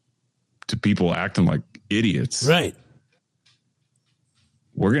up to people acting like idiots, right,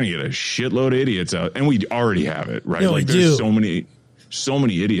 we're going to get a shitload of idiots out. And we already have it, right? Yeah, like there's so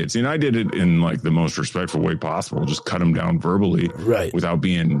many idiots. And I did it in like the most respectful way possible. Just cut them down verbally, right, without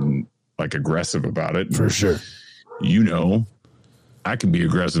being like aggressive about it. For sure. I can be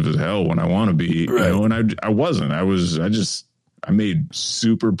aggressive as hell when I want to be, right. And I wasn't. I made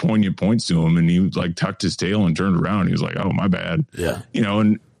super poignant points to him and he like tucked his tail and turned around. He was like, oh, my bad. Yeah.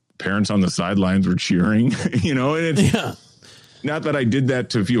 And parents on the sidelines were cheering, and it's not that I did that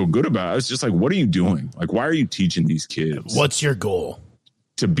to feel good about it. It's just like, what are you doing? Like, why are you teaching these kids? What's your goal?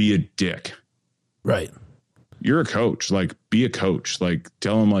 To be a dick. Right. You're a coach. Like, be a coach. Like,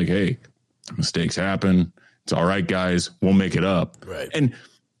 tell them like, hey, mistakes happen. It's all right, guys. We'll make it up. Right. And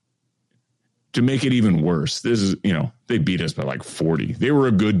to make it even worse, this is, they beat us by like 40. They were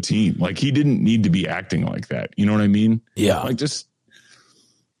a good team. Like, he didn't need to be acting like that. You know what I mean? Yeah. Like, just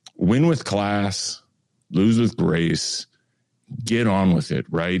win with class, lose with grace, get on with it,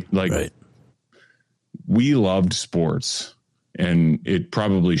 right? Like, right. We loved sports and it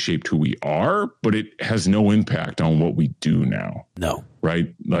probably shaped who we are, but it has no impact on what we do now. No.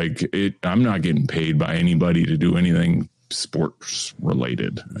 Right? Like, I'm not getting paid by anybody to do anything sports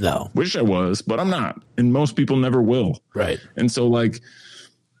related. No. Wish I was, but I'm not. And most people never will. Right. And so like,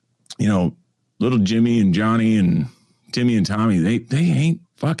 little Jimmy and Johnny and Timmy and Tommy, they ain't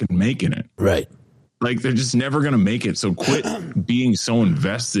fucking making it. Right. Like, they're just never going to make it. So quit being so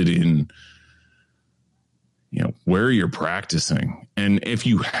invested in, where you're practicing. And if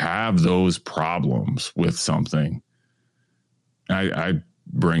you have those problems with something, I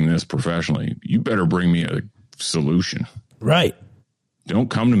bring this professionally, you better bring me a solution. Right. Don't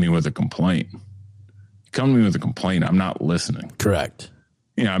come to me with a complaint. Come to me with a complaint, I'm not listening. Correct.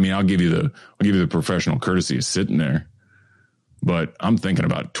 I'll give you the professional courtesy of sitting there, but I'm thinking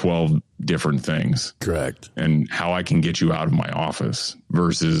about 12 different things. Correct. And how I can get you out of my office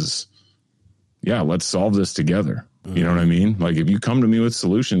versus, let's solve this together. Mm-hmm. You know what I mean? Like, if you come to me with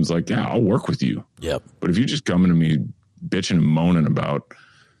solutions, like, I'll work with you. Yep. But if you're just coming to me bitching and moaning about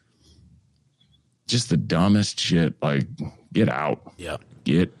just the dumbest shit, like, get out. Yep.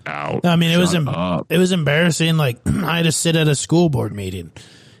 Get out. It was embarrassing. Like, I had to sit at a school board meeting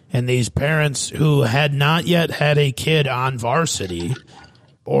and these parents who had not yet had a kid on varsity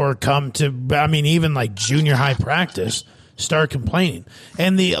or come to, even like junior high practice, start complaining.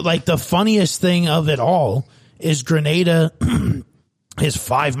 And the funniest thing of it all is Grenada is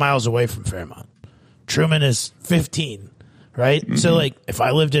 5 miles away from Fairmont. Truman is 15, right? Mm-hmm. So, if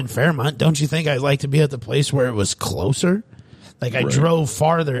I lived in Fairmont, don't you think I'd like to be at the place where it was closer? I drove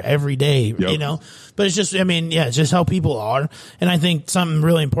farther every day, But it's just, it's just how people are. And I think something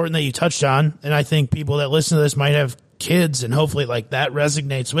really important that you touched on, and I think people that listen to this might have kids, and hopefully, that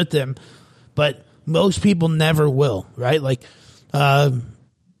resonates with them. But most people never will, right?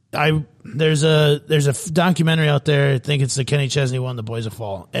 There's a documentary out there. I think it's the Kenny Chesney one, The Boys of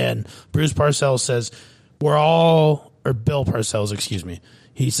Fall, and Bruce Parcells says Bill Parcells, excuse me.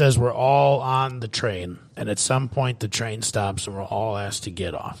 He says we're all on the train, and at some point the train stops, and we're all asked to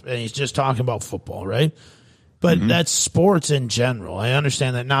get off. And he's just talking about football, right? But that's sports in general. I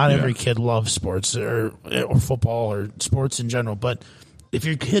understand that not every kid loves sports or football or sports in general, but if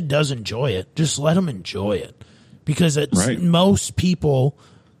your kid does enjoy it, just let them enjoy it, because most people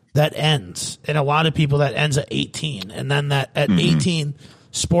that ends, and a lot of people that ends at 18, and then that at 18,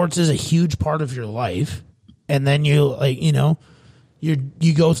 sports is a huge part of your life, and then you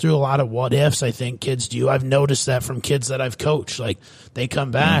go through a lot of what ifs. I think kids do. I've noticed that from kids that I've coached. They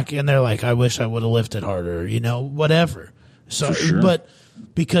come back and they're like, I wish I would have lifted harder, whatever. So, but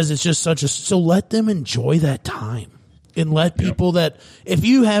because it's just so let them enjoy that time, and let people that, if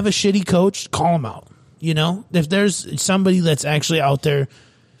you have a shitty coach, call them out. If there's somebody that's actually out there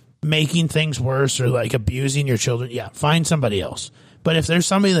making things worse or abusing your children, find somebody else. But if there's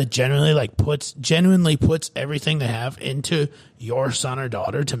somebody that genuinely puts everything they have into your son or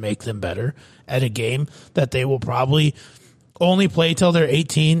daughter to make them better at a game that they will probably only play till they're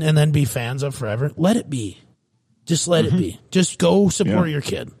 18 and then be fans of forever, let it be. Just let it be. Just go support your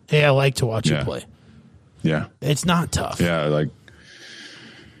kid. Hey, I like to watch you play. Yeah. It's not tough. Yeah,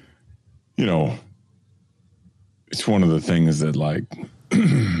 it's one of the things that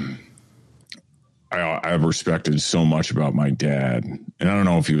I've respected so much about my dad. And I don't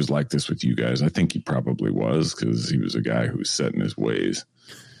know if he was like this with you guys. I think he probably was, because he was a guy who was set in his ways.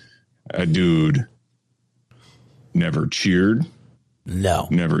 A dude never cheered. No.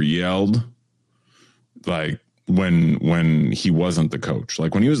 Never yelled. When he wasn't the coach.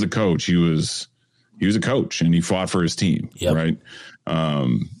 When he was the coach, he was a coach, and he fought for his team. Yep. Right.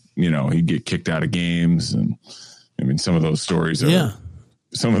 He'd get kicked out of games. And some of those stories are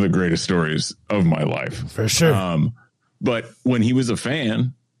some of the greatest stories of my life. For sure. But when he was a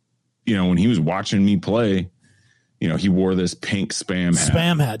fan, when he was watching me play, he wore this pink Spam hat.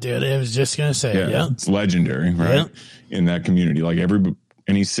 Spam hat, dude. I was just going to say, it's legendary, right? In that community,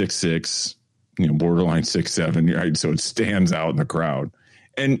 and he's 6'6", borderline 6'7", right? So it stands out in the crowd.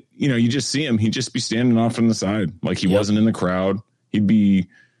 And, you just see him, he'd just be standing off on the side. He wasn't in the crowd. He'd be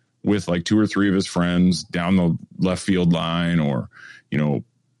with 2 or 3 of his friends down the left field line, or,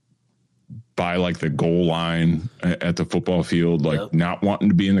 by the goal line at the football field, not wanting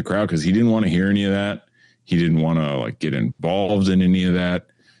to be in the crowd because he didn't want to hear any of that. He didn't want to get involved in any of that.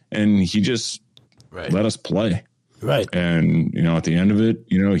 And he just let us play. Right. And, at the end of it,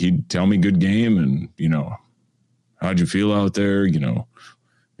 he'd tell me good game, and, how'd you feel out there?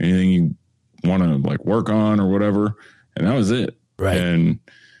 Anything you want to work on or whatever. And that was it. Right. And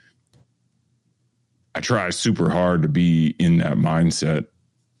I try super hard to be in that mindset,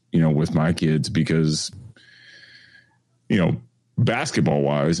 with my kids, because, basketball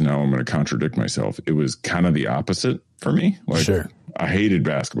wise, now I'm going to contradict myself. It was kind of the opposite for me. Sure. I hated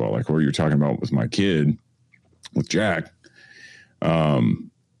basketball. What you're talking about with my kid, with Jack.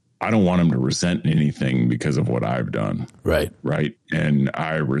 I don't want him to resent anything because of what I've done. Right. Right. And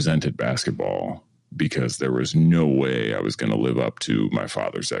I resented basketball because there was no way I was going to live up to my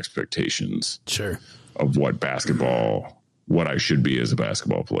father's expectations. Sure. Of what I should be as a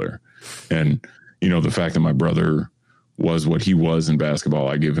basketball player. And, the fact that my brother was what he was in basketball,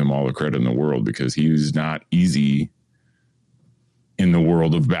 I give him all the credit in the world, because he was not easy in the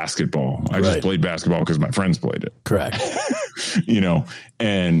world of basketball. I just played basketball because my friends played it. Correct.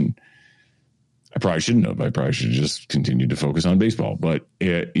 And I probably shouldn't have. I probably should have just continued to focus on baseball. But,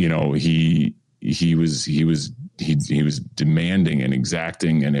 he was demanding and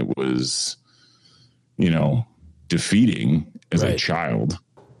exacting, and it was, defeating as a child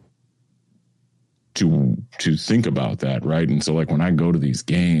to think about that. Right. And so when I go to these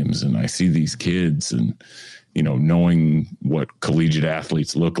games and I see these kids, and, knowing what collegiate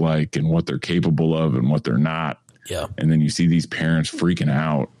athletes look like and what they're capable of and what they're not. Yeah. And then you see these parents freaking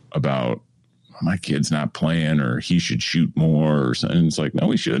out about, my kid's not playing, or he should shoot more, or something. And it's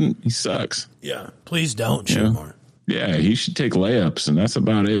no, he shouldn't. He sucks. Yeah. Please don't shoot more. Yeah. He should take layups, and that's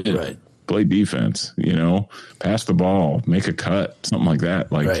about it. Right. play defense, pass the ball, make a cut, something like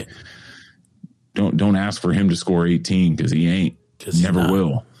that. Like, right. don't ask for him to score 18 because he ain't. Never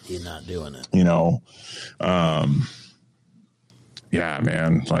will. He's not doing it. Yeah,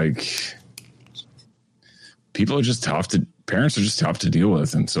 man. Like, parents are just tough to deal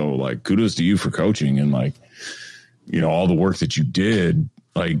with. And so, like, kudos to you for coaching and, like, all the work that you did.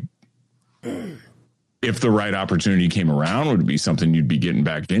 Like, if the right opportunity came around, would it be something you'd be getting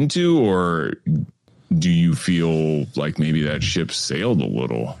back into, or do you feel like maybe that ship sailed a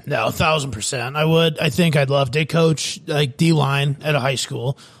little? No, 1,000%. I would. I think I'd love to coach like D-line at a high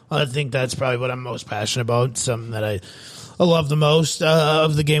school. I think that's probably what I'm most passionate about. Something that I love the most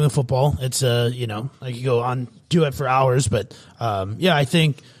of the game of football. It's I could go on do it for hours, but I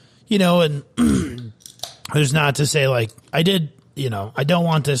think and there's not to say like I did. I don't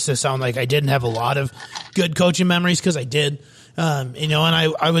want this to sound like I didn't have a lot of good coaching memories, because I did. And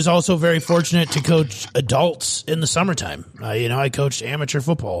I was also very fortunate to coach adults in the summertime. I coached amateur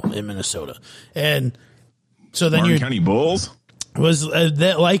football in Minnesota, and so then Martin County Bulls was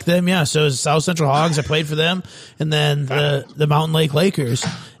like them, yeah. So it was South Central Hogs. I played for them, and then the Mountain Lake Lakers,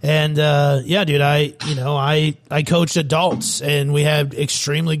 and dude, I coached adults, and we had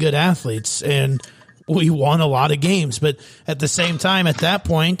extremely good athletes, and we won a lot of games. But at the same time, at that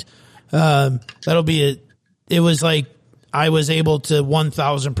point, it was like I was able to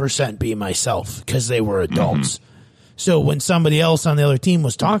 1,000% be myself because they were adults. Mm-hmm. So when somebody else on the other team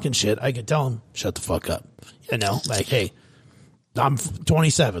was talking shit, I could tell them, shut the fuck up. Like, hey, I'm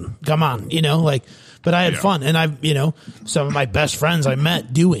 27. Come on, but I had fun. And some of my best friends I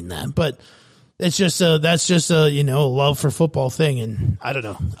met doing that. But it's just that's just a, love for football thing. And I don't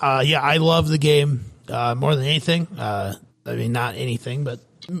know. I love the game more than anything. Not anything, but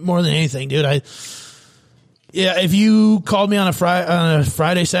more than anything, dude. If you called me on a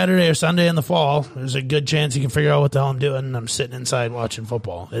Friday, Saturday, or Sunday in the fall, there's a good chance you can figure out what the hell I'm doing, and I'm sitting inside watching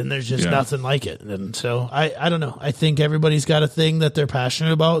football, and there's just nothing like it. And so I don't know. I think everybody's got a thing that they're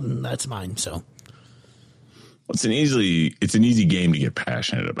passionate about, and that's mine. So it's an easy game to get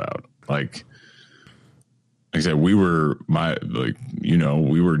passionate about. Like I said, we were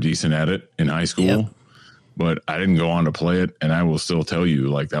decent at it in high school. Yep. But I didn't go on to play it, and I will still tell you,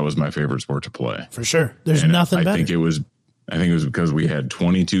 like, that was my favorite sport to play. For sure. There's nothing better. I think it was because we had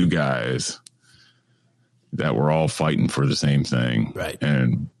 22 guys that were all fighting for the same thing. Right.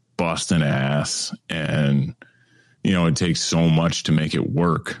 And busting ass. And, it takes so much to make it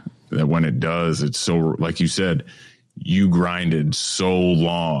work that when it does, it's so, like you said, you grinded so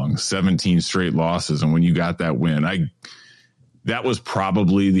long, 17 straight losses. And when you got that win, that was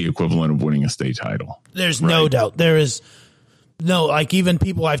probably the equivalent of winning a state title. There's no doubt. There is no, like, even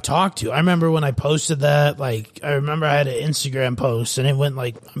people I've talked to. I remember when I posted that, like, I remember I had an Instagram post, and it went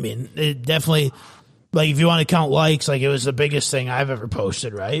like, it definitely, like, if you want to count likes, like, it was the biggest thing I've ever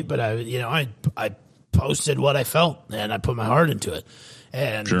posted, right? But I posted what I felt, and I put my heart into it.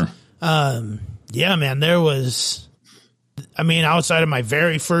 And, sure. Man, there was, outside of my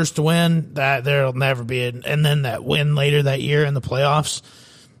very first win, that there'll never be and then that win later that year in the playoffs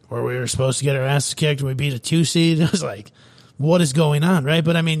where we were supposed to get our asses kicked and we beat a 2 seed. It was like, what is going on, right?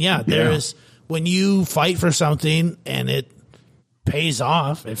 But there is, when you fight for something and it pays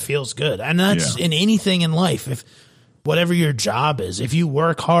off, it feels good. And that's in anything in life. If whatever your job is, if you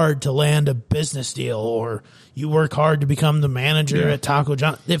work hard to land a business deal, or you work hard to become the manager at Taco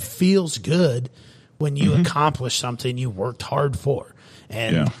John, it feels good when you accomplish something you worked hard for.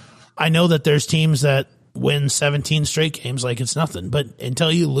 And I know that there's teams that win 17 straight games like it's nothing, but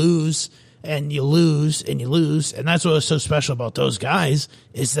until you lose and you lose and you lose, and that's what was so special about those guys,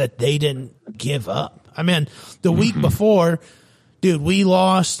 is that they didn't give up. The week before, dude, we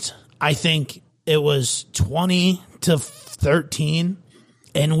lost, I think it was 20-13,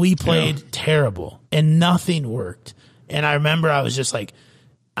 and we played terrible and nothing worked. And I remember I was just like,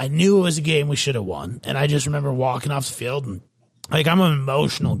 I knew it was a game we should have won. And I just remember walking off the field, and like, I'm an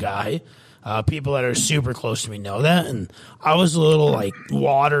emotional guy. People that are super close to me know that. And I was a little like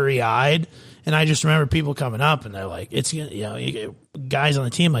watery eyed. And I just remember people coming up, and they're like, it's, you get guys on the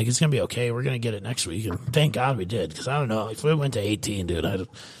team, like, it's going to be okay. We're going to get it next week. And thank God we did. Cause I don't know if we went to 18, dude, I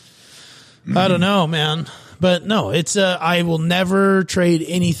don't know, man. But no, it's, I will never trade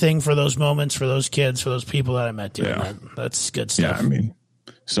anything for those moments, for those kids, for those people that I met doing that. That's good stuff. Yeah.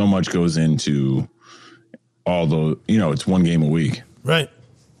 So much goes into all the, it's one game a week. Right.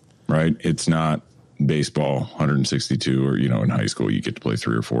 It's not baseball 162, or, in high school, you get to play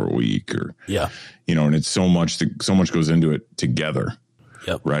 3 or 4 a week, or, and it's so much goes into it together.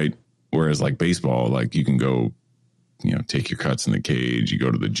 Yep. Right. Whereas like baseball, like, you can go take your cuts in the cage, you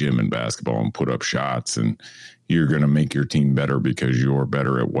go to the gym in basketball and put up shots, and you're going to make your team better because you're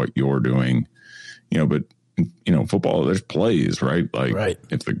better at what you're doing, but football, there's plays, right? Like right.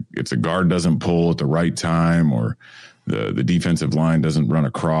 if the guard doesn't pull at the right time, or the defensive line doesn't run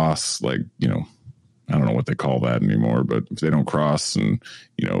across, like, I don't know what they call that anymore, but if they don't cross and,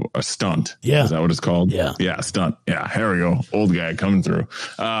 a stunt. Yeah. Is that what it's called? Yeah. Yeah. Stunt. Yeah. Here we go. Old guy coming through.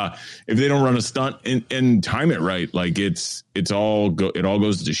 If they don't run a stunt and time it right, like it all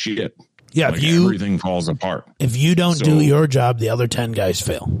goes to shit. Yeah. Like everything falls apart. If you don't do your job, the other 10 guys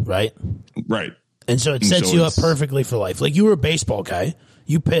fail. Right. Right. And so it sets you up perfectly for life. Like, you were a baseball guy.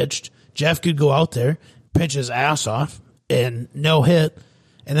 You pitched. Jeff could go out there, pitch his ass off, and no hit.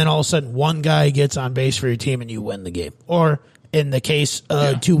 And then all of a sudden, one guy gets on base for your team and you win the game. Or in the case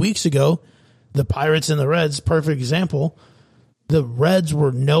 2 weeks ago, the Pirates and the Reds, perfect example. The Reds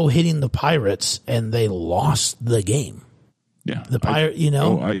were no hitting the Pirates and they lost the game. Yeah. The Pirate,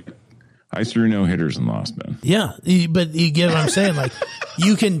 I threw no hitters and lost, man. Yeah. But you get what I'm saying? Like,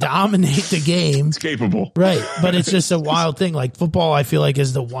 you can dominate the game. It's capable. Right. But it's just a wild thing. Like, football, I feel like,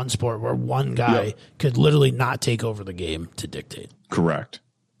 is the one sport where one guy could literally not take over the game to dictate. Correct.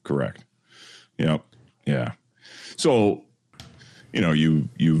 Yep. Yeah. So, you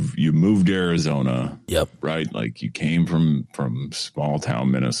moved to Arizona. Yep. Right. Like, you came from small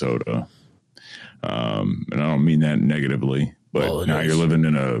town Minnesota. And I don't mean that negatively, but now you're living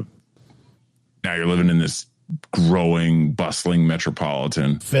in this growing, bustling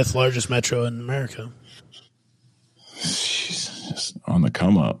metropolitan. 5th largest metro in America. Just on the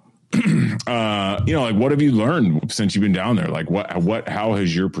come up. Like, what have you learned since you've been down there? Like, how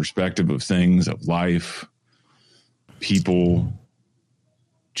has your perspective of things, of life, people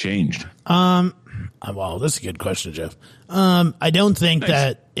changed? Well, that's a good question, Jeff. I don't think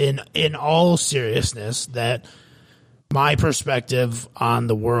that in all seriousness that my perspective on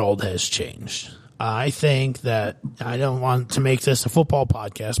the world has changed. I think that, I don't want to make this a football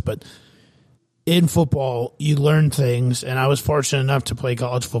podcast, but in football, you learn things, and I was fortunate enough to play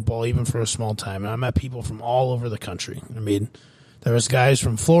college football even for a small time, and I met people from all over the country. I mean, there was guys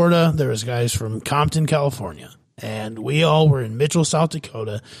from Florida, there was guys from Compton, California, and we all were in Mitchell, South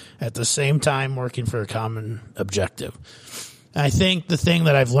Dakota at the same time working for a common objective. I think the thing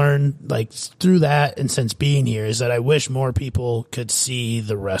that I've learned, like, through that and since being here, is that I wish more people could see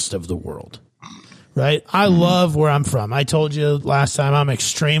the rest of the world. Right? I love where I'm from. I told you last time, I'm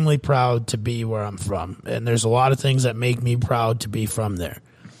extremely proud to be where I'm from. And there's a lot of things that make me proud to be from there.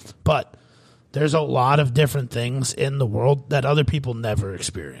 But there's a lot of different things in the world that other people never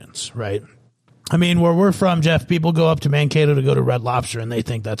experience, right? I mean, where we're from, Jeff, people go up to Mankato to go to Red Lobster and they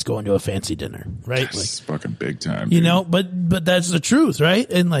think that's going to a fancy dinner, right? It's fucking big time, dude. But that's the truth,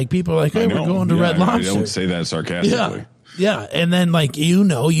 right? And like, people are like, hey, we're going to Red Lobster. I don't say that sarcastically. Yeah, and then, like,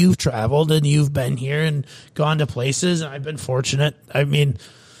 you've traveled and you've been here and gone to places, and I've been fortunate, I mean,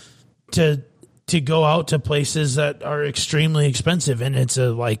 to go out to places that are extremely expensive, and it's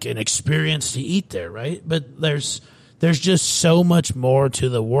an experience to eat there, right? But there's just so much more to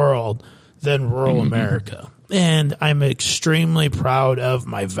the world than rural America. And I'm extremely proud of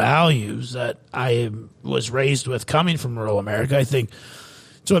my values that I was raised with coming from rural America. I think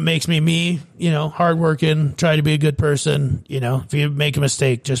it's what makes me, hardworking, try to be a good person. If you make a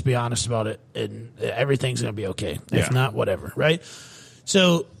mistake, just be honest about it, and everything's going to be okay. If not, whatever, right?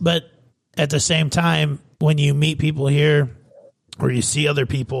 So, but at the same time, when you meet people here or you see other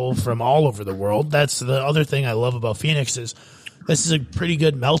people from all over the world, that's the other thing I love about Phoenix is this is a pretty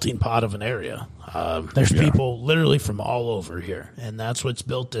good melting pot of an area. There's people literally from all over here, and that's what's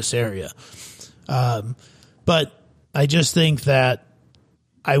built this area. But I just think that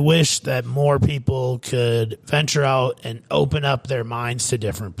I wish that more people could venture out and open up their minds to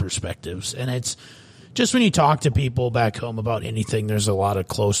different perspectives. And it's just when you talk to people back home about anything, there's a lot of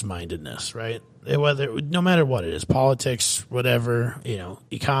close-mindedness, right? No matter what it is, politics, whatever,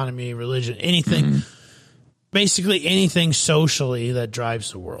 economy, religion, anything, basically anything socially that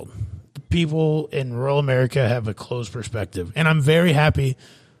drives the world. People in rural America have a closed perspective. And I'm very happy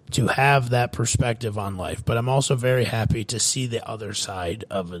to have that perspective on life, but I'm also very happy to see the other side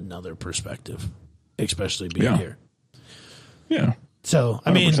of another perspective, especially being here. Yeah. So,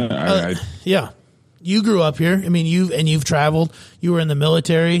 I mean, you grew up here. I mean, you've traveled, you were in the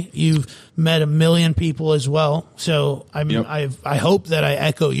military, you've met a million people as well. So, I mean, I hope that I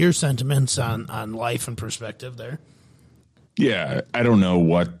echo your sentiments on life and perspective there. Yeah. I don't know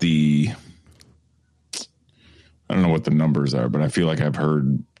what the numbers are, but I feel like I've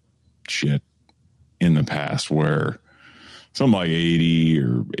heard shit in the past where something like 80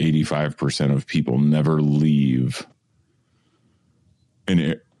 or 85% of people never leave and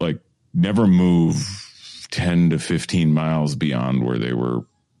it, like, never move 10 to 15 miles beyond where they were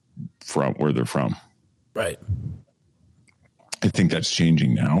from, where they're from. Right. I think that's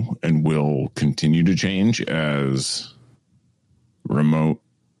changing now and will continue to change as remote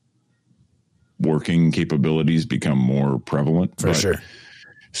working capabilities become more prevalent. For sure.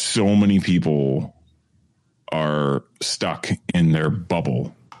 So many people are stuck in their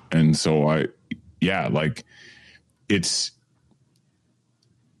bubble. And so I'm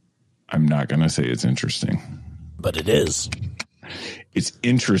not going to say it's interesting, but it is. It's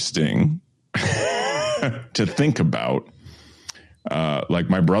interesting to think about. Like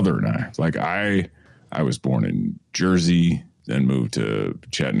my brother and I, like I was born in Jersey, then moved to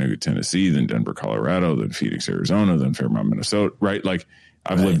Chattanooga, Tennessee, then Denver, Colorado, then Phoenix, Arizona, then Fairmont, Minnesota. Right. Like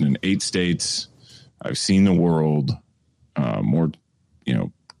I've lived in 8 states. I've seen the world, more,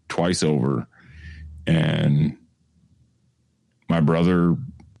 twice over. And my brother,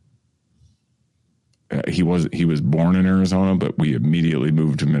 he was born in Arizona, but we immediately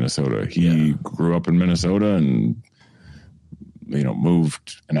moved to Minnesota. He grew up in Minnesota and,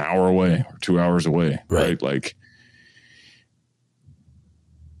 moved an hour away or 2 hours away. Right. Like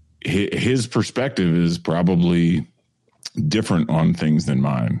his perspective is probably different on things than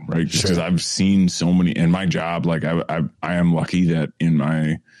mine. Right. Just because I've seen so many in my job. Like I am lucky that in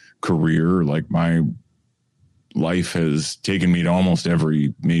my career, like my life has taken me to almost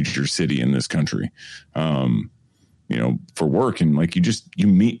every major city in this country, for work. And like, you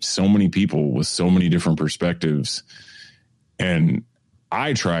meet so many people with so many different perspectives. And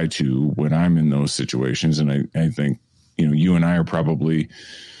I try to, when I'm in those situations, and I think, you and I are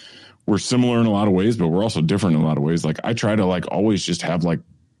we're similar in a lot of ways, but we're also different in a lot of ways. Like I try to always just have I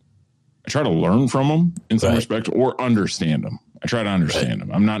try to learn from them in some respect or understand them. I try to understand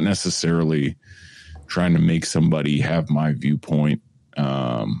them. I'm not necessarily trying to make somebody have my viewpoint.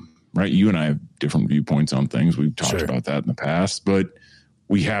 Right. You and I have different viewpoints on things. We've talked about that in the past, but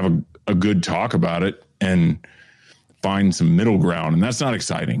we have a good talk about it and find some middle ground. And that's not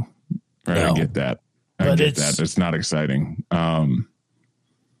exciting. Right. No. I get that. I get that. That's not exciting.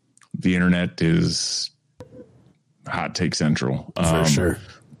 The internet is hot take central. For sure.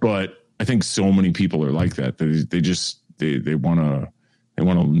 But I think so many people are like that. They want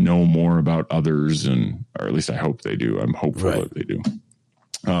to know more about others, or at least I hope they do. I'm hopeful that they do.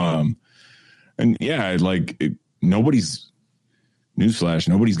 Nobody's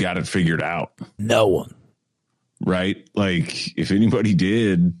got it figured out. No one. Right? Like if anybody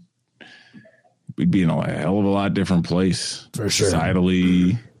did, we'd be in a hell of a lot different place. For sure.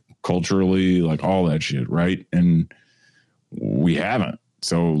 Societally, culturally, like all that shit. Right. And we haven't.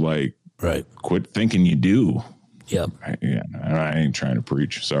 So quit thinking you do. Yep. I ain't trying to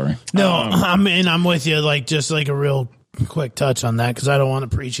preach. Sorry. No, I'm with you. Like just like a real quick touch on that, because I don't want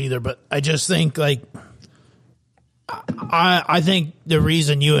to preach either. But I just think I think the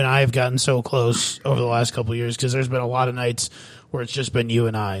reason you and I have gotten so close over the last couple of years, because there's been a lot of nights where it's just been you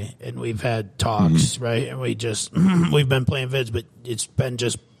and I, and we've had talks, right? And we've been playing vids, but it's been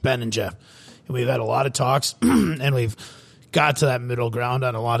just Ben and Jeff, and we've had a lot of talks, and we've got to that middle ground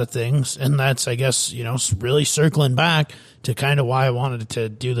on a lot of things. And that's, I guess, really circling back to kind of why I wanted to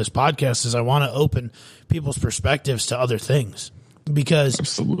do this podcast is I want to open people's perspectives to other things,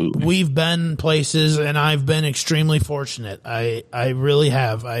 because we've been places and I've been extremely fortunate. I really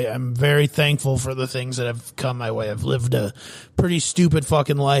have. I'm very thankful for the things that have come my way. I've lived a pretty stupid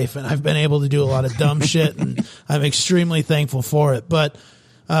fucking life, and I've been able to do a lot of dumb shit, and I'm extremely thankful for it. But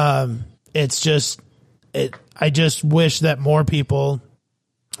it's just, I just wish that more people,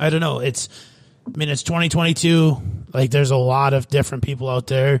 I don't know, it's 2022. Like there's a lot of different people out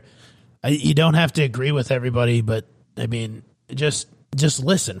there. You don't have to agree with everybody, but just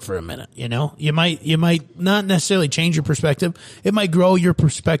listen for a minute. You might not necessarily change your perspective. It might grow your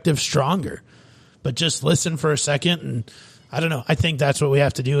perspective stronger, but just listen for a second. And I don't know. I think that's what we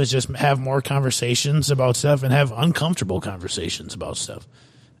have to do, is just have more conversations about stuff and have uncomfortable conversations about stuff.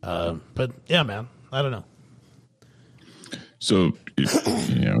 But yeah, man, I don't know. So,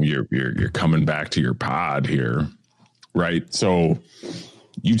 you're coming back to your pod here, right? So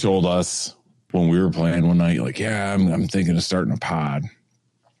you told us when we were playing one night, like, yeah, I'm thinking of starting a pod.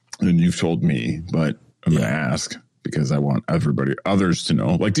 And you've told me, but I'm going to ask because I want others to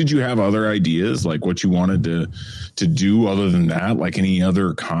know. Like, did you have other ideas, like what you wanted to do other than that? Like any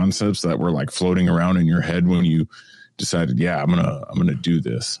other concepts that were like floating around in your head when you decided, I'm going to do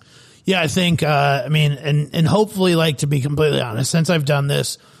this? Yeah, I think, and hopefully, like, to be completely honest, since I've done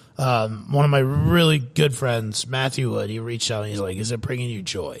this, one of my really good friends, Matthew Wood, he reached out and he's like, is it bringing you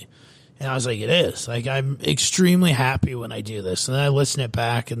joy? And I was like, it is. Like, I'm extremely happy when I do this. And then I listen it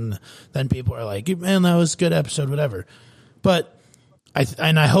back, and then people are like, man, that was a good episode, whatever. But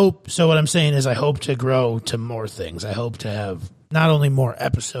I hope, so what I'm saying is I hope to grow to more things. I hope to have not only more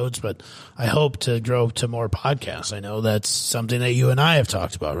episodes, but I hope to grow to more podcasts. I know that's something that you and I have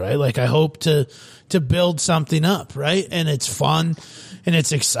talked about, right? Like, I hope to build something up, right? And it's fun and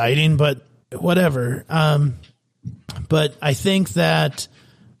it's exciting, but whatever. But I think that,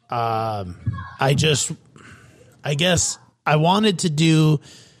 I guess I wanted to do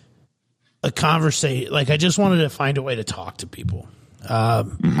a conversation. Like, I just wanted to find a way to talk to people.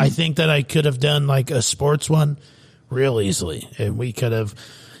 I think that I could have done like a sports one real easily, and we could have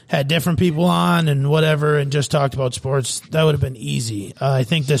had different people on and whatever and just talked about sports. That would have been easy. I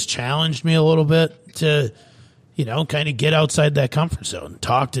think this challenged me a little bit to, kind of get outside that comfort zone,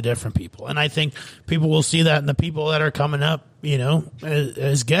 talk to different people. And I think people will see that in the people that are coming up,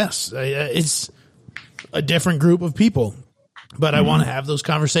 as guests. It's a different group of people, but I want to have those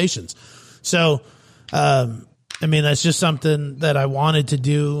conversations. So, that's just something that I wanted to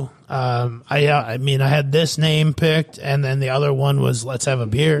do. I had this name picked, and then the other one was Let's Have a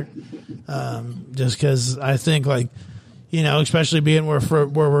Beer. Just because I think, like, especially being where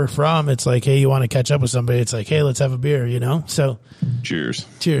we're from, it's like, hey, you want to catch up with somebody? It's like, hey, let's have a beer, So, cheers,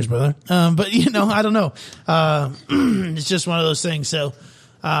 brother. But I don't know. It's just one of those things. So,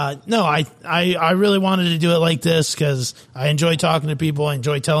 no, I really wanted to do it like this because I enjoy talking to people. I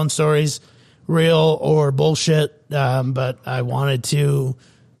enjoy telling stories, real or bullshit. But I wanted to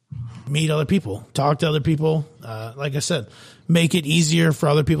meet other people, talk to other people. Like I said, make it easier for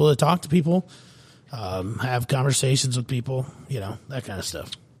other people to talk to people. Have conversations with people, that kind of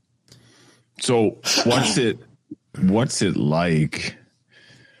stuff. So what's it like?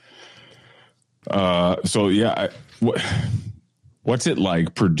 What's it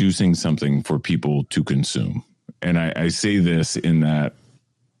like producing something for people to consume? And I say this in that,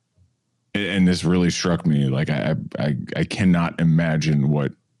 and this really struck me. Like, I cannot imagine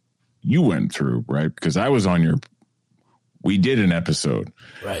what you went through, right? Because I was we did an episode.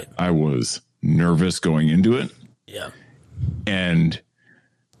 Right. I was nervous going into it. Yeah. And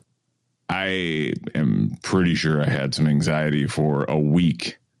I am pretty sure I had some anxiety for a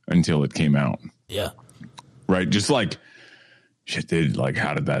week until it came out. Yeah. Right. Just like, shit,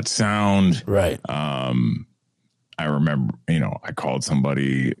 how did that sound? Right. I remember, I called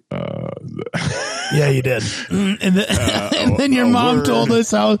somebody. Yeah, you did. And then your mom told us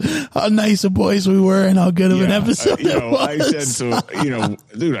how nice of boys we were and how good of an episode it was. I said, so,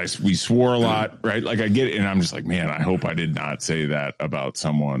 dude, we swore a lot, right? Like, I get it. And I'm just like, man, I hope I did not say that about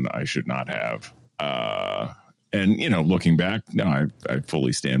someone I should not have. And, looking back, no, I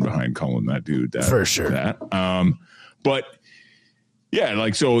fully stand behind calling that dude that. For sure. But yeah,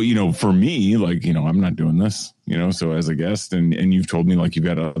 like, so, for me, like, I'm not doing this, so as a guest, and you've told me, like, you've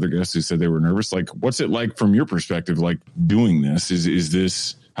got other guests who said they were nervous. Like, what's it like from your perspective, like, doing this? Is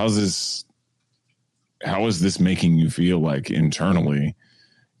this, how is this making you feel, like, internally?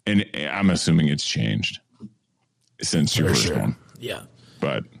 And I'm assuming it's changed since your first one. Yeah.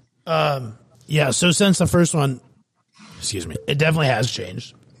 But, yeah. So since the first one, it definitely has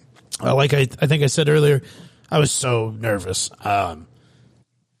changed. Like I think I said earlier, I was so nervous.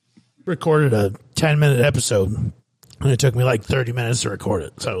 Recorded a 10-minute episode, and it took me like 30 minutes to record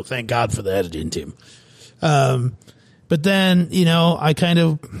it. So thank God for the editing team. But then,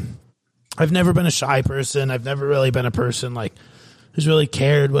 I've never been a shy person. I've never really been a person like who's really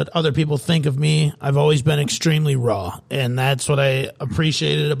cared what other people think of me. I've always been extremely raw, and that's what I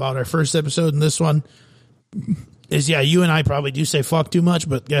appreciated about our first episode. And this one is, yeah, you and I probably do say fuck too much,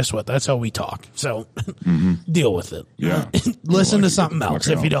 but guess what? That's how we talk. So deal with it. Yeah. Listen to something else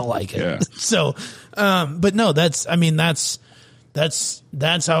if you don't like it. Yeah. So, but no, that's how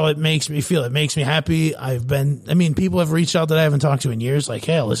it makes me feel. It makes me happy. People have reached out that I haven't talked to in years. Like,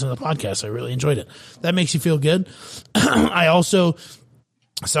 hey, I listened to the podcast. I really enjoyed it. That makes you feel good.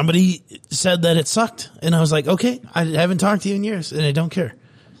 Somebody said that it sucked, and I was like, okay, I haven't talked to you in years, and I don't care.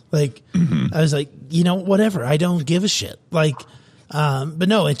 Like, I was like, whatever. I don't give a shit. Like, but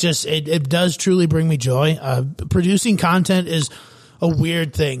no, it does truly bring me joy. Producing content is a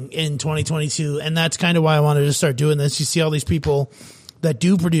weird thing in 2022. And that's kind of why I wanted to start doing this. You see all these people that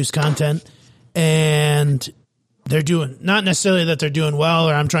do produce content, and they're doing, not necessarily that they're doing well,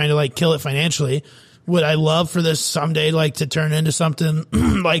 or I'm trying to like kill it financially. Would I love for this someday, like, to turn into something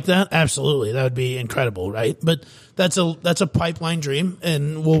like that? Absolutely. That would be incredible. Right. But that's a pipeline dream,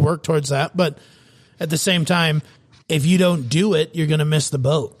 and we'll work towards that. But at the same time, if you don't do it, you're going to miss the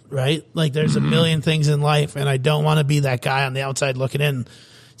boat. Right. Like, there's a million things in life, and I don't want to be that guy on the outside looking in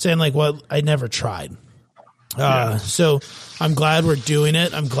saying like, well, I never tried. So I'm glad we're doing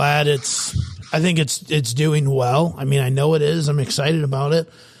it. I'm glad I think it's doing well. I mean, I know it is. I'm excited about it.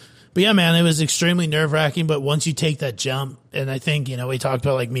 But yeah, man, it was extremely nerve wracking. But once you take that jump, and I think, we talked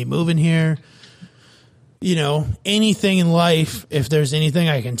about like me moving here, anything in life, if there's anything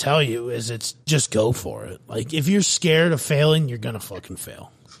I can tell you is it's just go for it. Like if you're scared of failing, you're going to fucking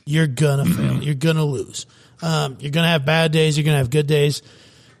fail. You're going to fail. You're going to lose. You're going to have bad days. You're going to have good days.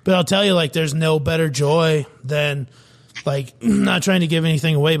 But I'll tell you, like, there's no better joy than, like, not trying to give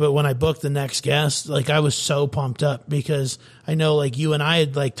anything away, but when I booked the next guest, like, I was so pumped up because I know, like, you and I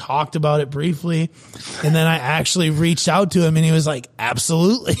had, like, talked about it briefly, and then I actually reached out to him, and he was like,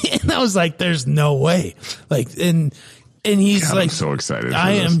 absolutely. And I was like, there's no way. Like, and he's God, like, I'm so excited.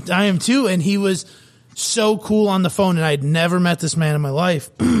 I am too. And he was so cool on the phone, and I'd never met this man in my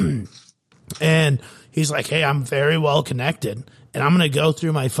life. And he's like, hey, I'm very well connected. And I'm going to go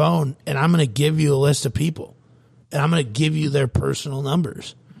through my phone and I'm going to give you a list of people and I'm going to give you their personal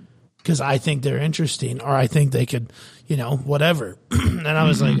numbers because I think they're interesting or I think they could, whatever. And I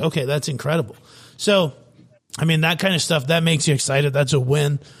was like, okay, that's incredible. So, I mean, that kind of stuff that makes you excited. That's a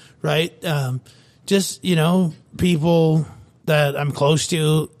win, right? Just, people that I'm close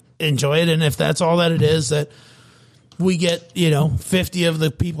to enjoy it. And if that's all that it is, that we get, 50 of the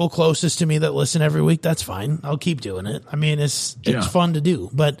people closest to me that listen every week, that's fine. I'll keep doing it. I mean, it's fun to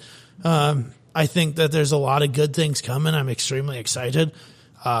do, but, I think that there's a lot of good things coming. I'm extremely excited.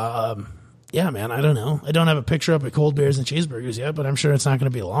 Yeah, man, I don't know. I don't have a picture up at Cold Beers and Cheeseburgers yet, but I'm sure it's not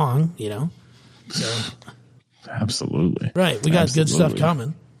going to be long, so. Absolutely. Right. We got good stuff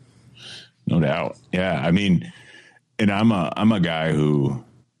coming. No doubt. Yeah. I mean, and I'm a guy who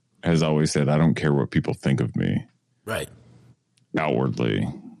has always said, I don't care what people think of me. Right. Outwardly,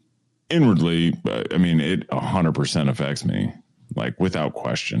 inwardly, I mean, it 100% affects me, like without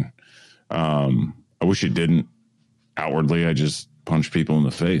question. I wish it didn't. Outwardly, I just punch people in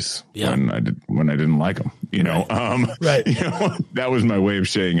the face when I didn't like them, Right. That was my way of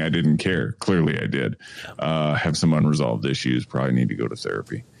saying I didn't care. Clearly I did, have some unresolved issues, probably need to go to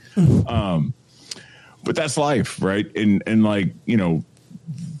therapy. But that's life. Right. And like,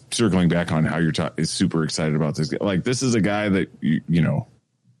 circling back on how you're is super excited about this. Like, this is a guy that, you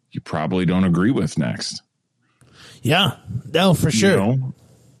probably don't agree with next. Yeah, no, for sure.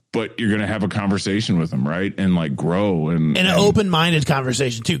 But you're going to have a conversation with him, right? And like grow and an open-minded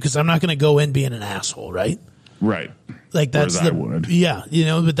conversation too. Cause I'm not going to go in being an asshole. Right. Right. Like that's I would. Yeah.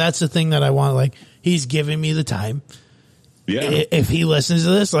 But that's the thing that I want. Like he's giving me the time. Yeah. If he listens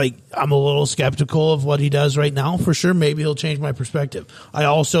to this, like I'm a little skeptical of what he does right now for sure. Maybe he'll change my perspective. I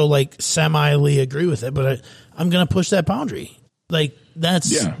also like semi-ly agree with it, but I'm going to push that boundary. Like that's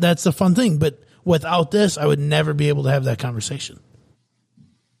the fun thing. But without this, I would never be able to have that conversation.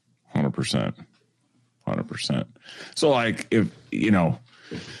 100%. So like if,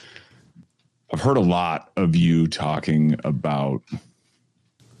 I've heard a lot of you talking about,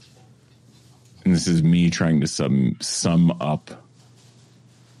 and this is me trying to sum up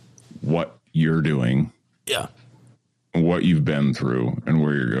what you're doing. Yeah. What you've been through and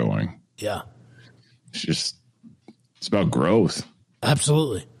where you're going. Yeah. It's about growth.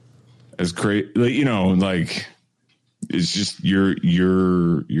 Absolutely. As great, like, it's just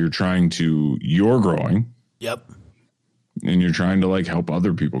you're growing. Yep. And you're trying to like help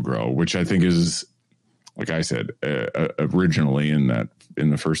other people grow, which I think is, like I said, originally in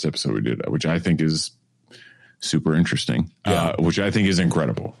the first episode we did, which I think is super interesting, which I think is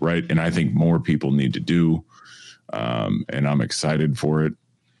incredible. Right. And I think more people need to do. And I'm excited for it.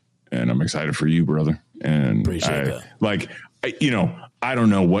 And I'm excited for you, brother. And appreciate that. Like, I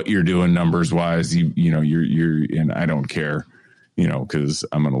don't know what you're doing numbers wise. You're, and I don't care, cause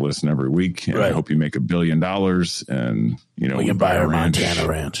I'm going to listen every week and I hope you make $1 billion and, we can buy our Montana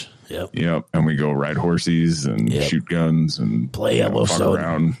ranch. Yep. Yep. And we go ride horses and shoot guns and play Yellowstone. Fuck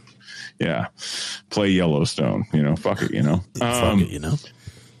around. Yeah. Play Yellowstone, fuck it, fuck it,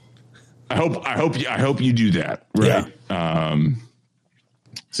 I hope you do that. Right. Yeah.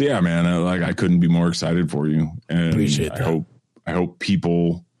 So yeah, man, I couldn't be more excited for you. And appreciate that. I hope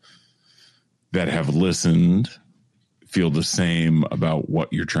people that have listened feel the same about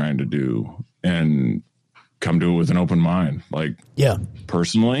what you're trying to do and come to it with an open mind. Like,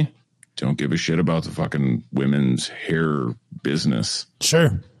 personally, don't give a shit about the fucking women's hair business.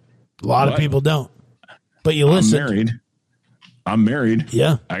 Sure. A lot of people don't, but you listen. I'm married.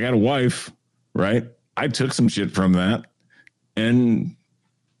 Yeah. I got a wife, right? I took some shit from that and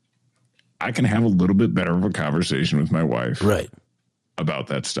I can have a little bit better of a conversation with my wife. Right. About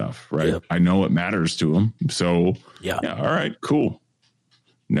that stuff. Right. Yep. I know it matters to them. So yeah. All right, cool.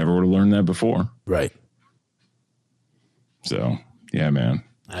 Never would have learned that before. Right. So, yeah, man.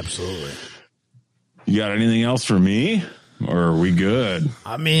 Absolutely. You got anything else for me? Or are we good?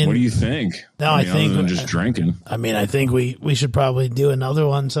 I mean, what do you think? No, I think other than just drinking. I mean, I think we should probably do another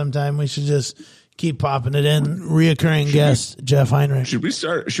one sometime. We should just keep popping it in. Reoccurring guest, Jeff Heinrich. Should we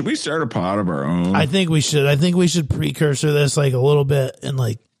start a pod of our own? I think we should. I think we should precursor this like a little bit and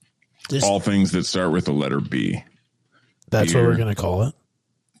like just all things that start with the letter B. That's Beer, what we're gonna call it.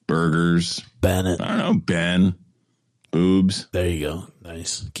 Burgers. Bennett. I don't know. Ben. Boobs. There you go.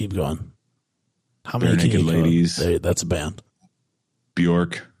 Nice. Keep going. How Bare many Naked Ladies. There, that's a band.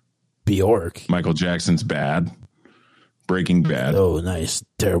 Bjork. Michael Jackson's Bad. Breaking Bad. Oh, nice.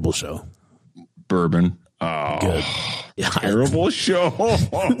 Terrible show. Bourbon. Oh, good. Yeah. Terrible show.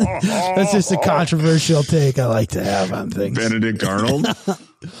 That's just a controversial take I like to have on things. Benedict Arnold.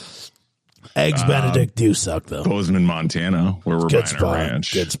 Eggs Benedict do suck, though. Bozeman, Montana, where we're Good buying spot. our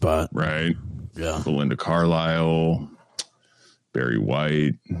ranch. Good spot. Right. Yeah. Belinda Carlisle. Barry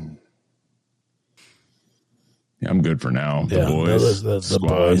White. Yeah, I'm good for now. The boys. The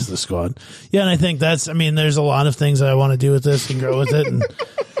boys, the squad. Yeah, and I think there's a lot of things that I want to do with this and grow with it. And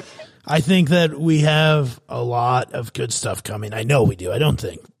I think that we have a lot of good stuff coming. I know we do. I don't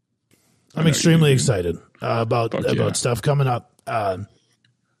think. I'm extremely excited about stuff coming up.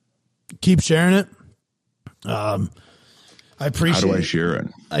 Keep sharing it. I appreciate. How do I share it?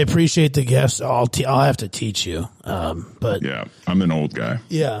 I appreciate the guests. I'll have to teach you. But yeah, I'm an old guy.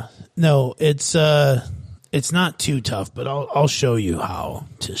 Yeah, no, it's not too tough, but I'll show you how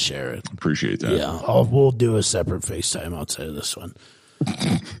to share it. Appreciate that. Yeah, we'll do a separate FaceTime outside of this one.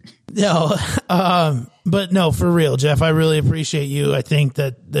 No, but no, for real, Jeff, I really appreciate you. I think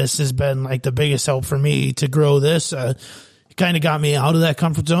that this has been like the biggest help for me to grow this. It kind of got me out of that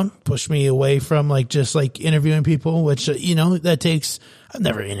comfort zone, pushed me away from like just like interviewing people, which, that takes, I've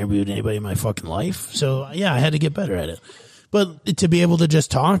never interviewed anybody in my fucking life. So yeah, I had to get better at it, but to be able to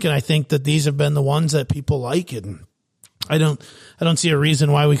just talk. And I think that these have been the ones that people like. And I don't see a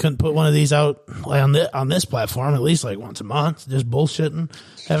reason why we couldn't put one of these out on this platform, at least like once a month, just bullshitting,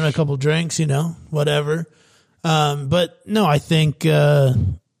 having a couple drinks, whatever. But no, I think,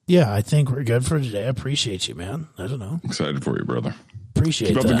 I think we're good for today. I appreciate you, man. I don't know. Excited for you, brother. Appreciate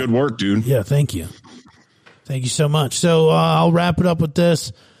Keep up that. the good work, dude. Yeah, thank you. Thank you so much. So I'll wrap it up with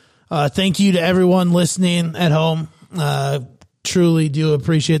this. Thank you to everyone listening at home. Truly do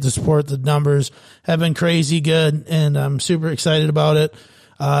appreciate the support. The numbers have been crazy good, and I'm super excited about it.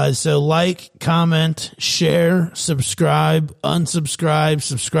 So like, comment, share, subscribe, unsubscribe,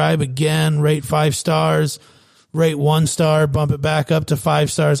 subscribe again, rate 5 stars. Rate 1 star, bump it back up to 5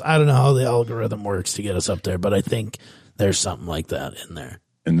 stars. I don't know how the algorithm works to get us up there, but I think there's something like that in there.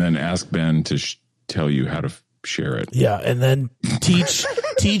 And then ask Ben to tell you how to share it. Yeah, and then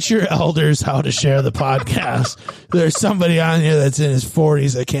teach your elders how to share the podcast. There's somebody on here that's in his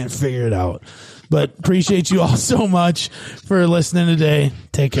 40s that can't figure it out. But appreciate you all so much for listening today.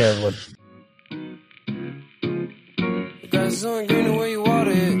 Take care, everyone. Grass is only green the way you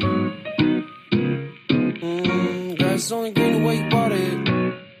water it. Grass is only green the way you water it.